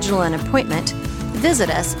to schedule an appointment, visit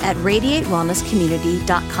us at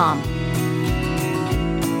radiatewellnesscommunity.com.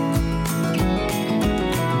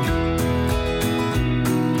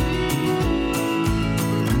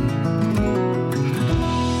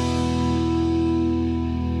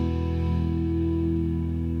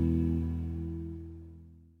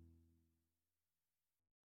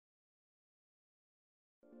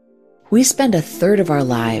 We spend a third of our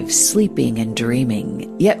lives sleeping and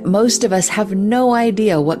dreaming, yet most of us have no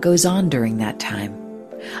idea what goes on during that time.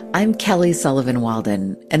 I'm Kelly Sullivan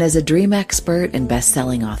Walden, and as a dream expert and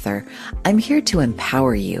best-selling author, I'm here to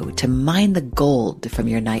empower you to mine the gold from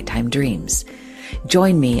your nighttime dreams.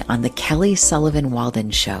 Join me on the Kelly Sullivan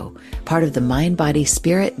Walden Show, part of the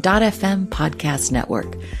MindBodySpirit.fm podcast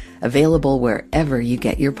network, available wherever you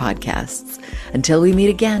get your podcasts. Until we meet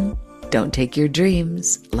again, don't take your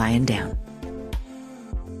dreams lying down.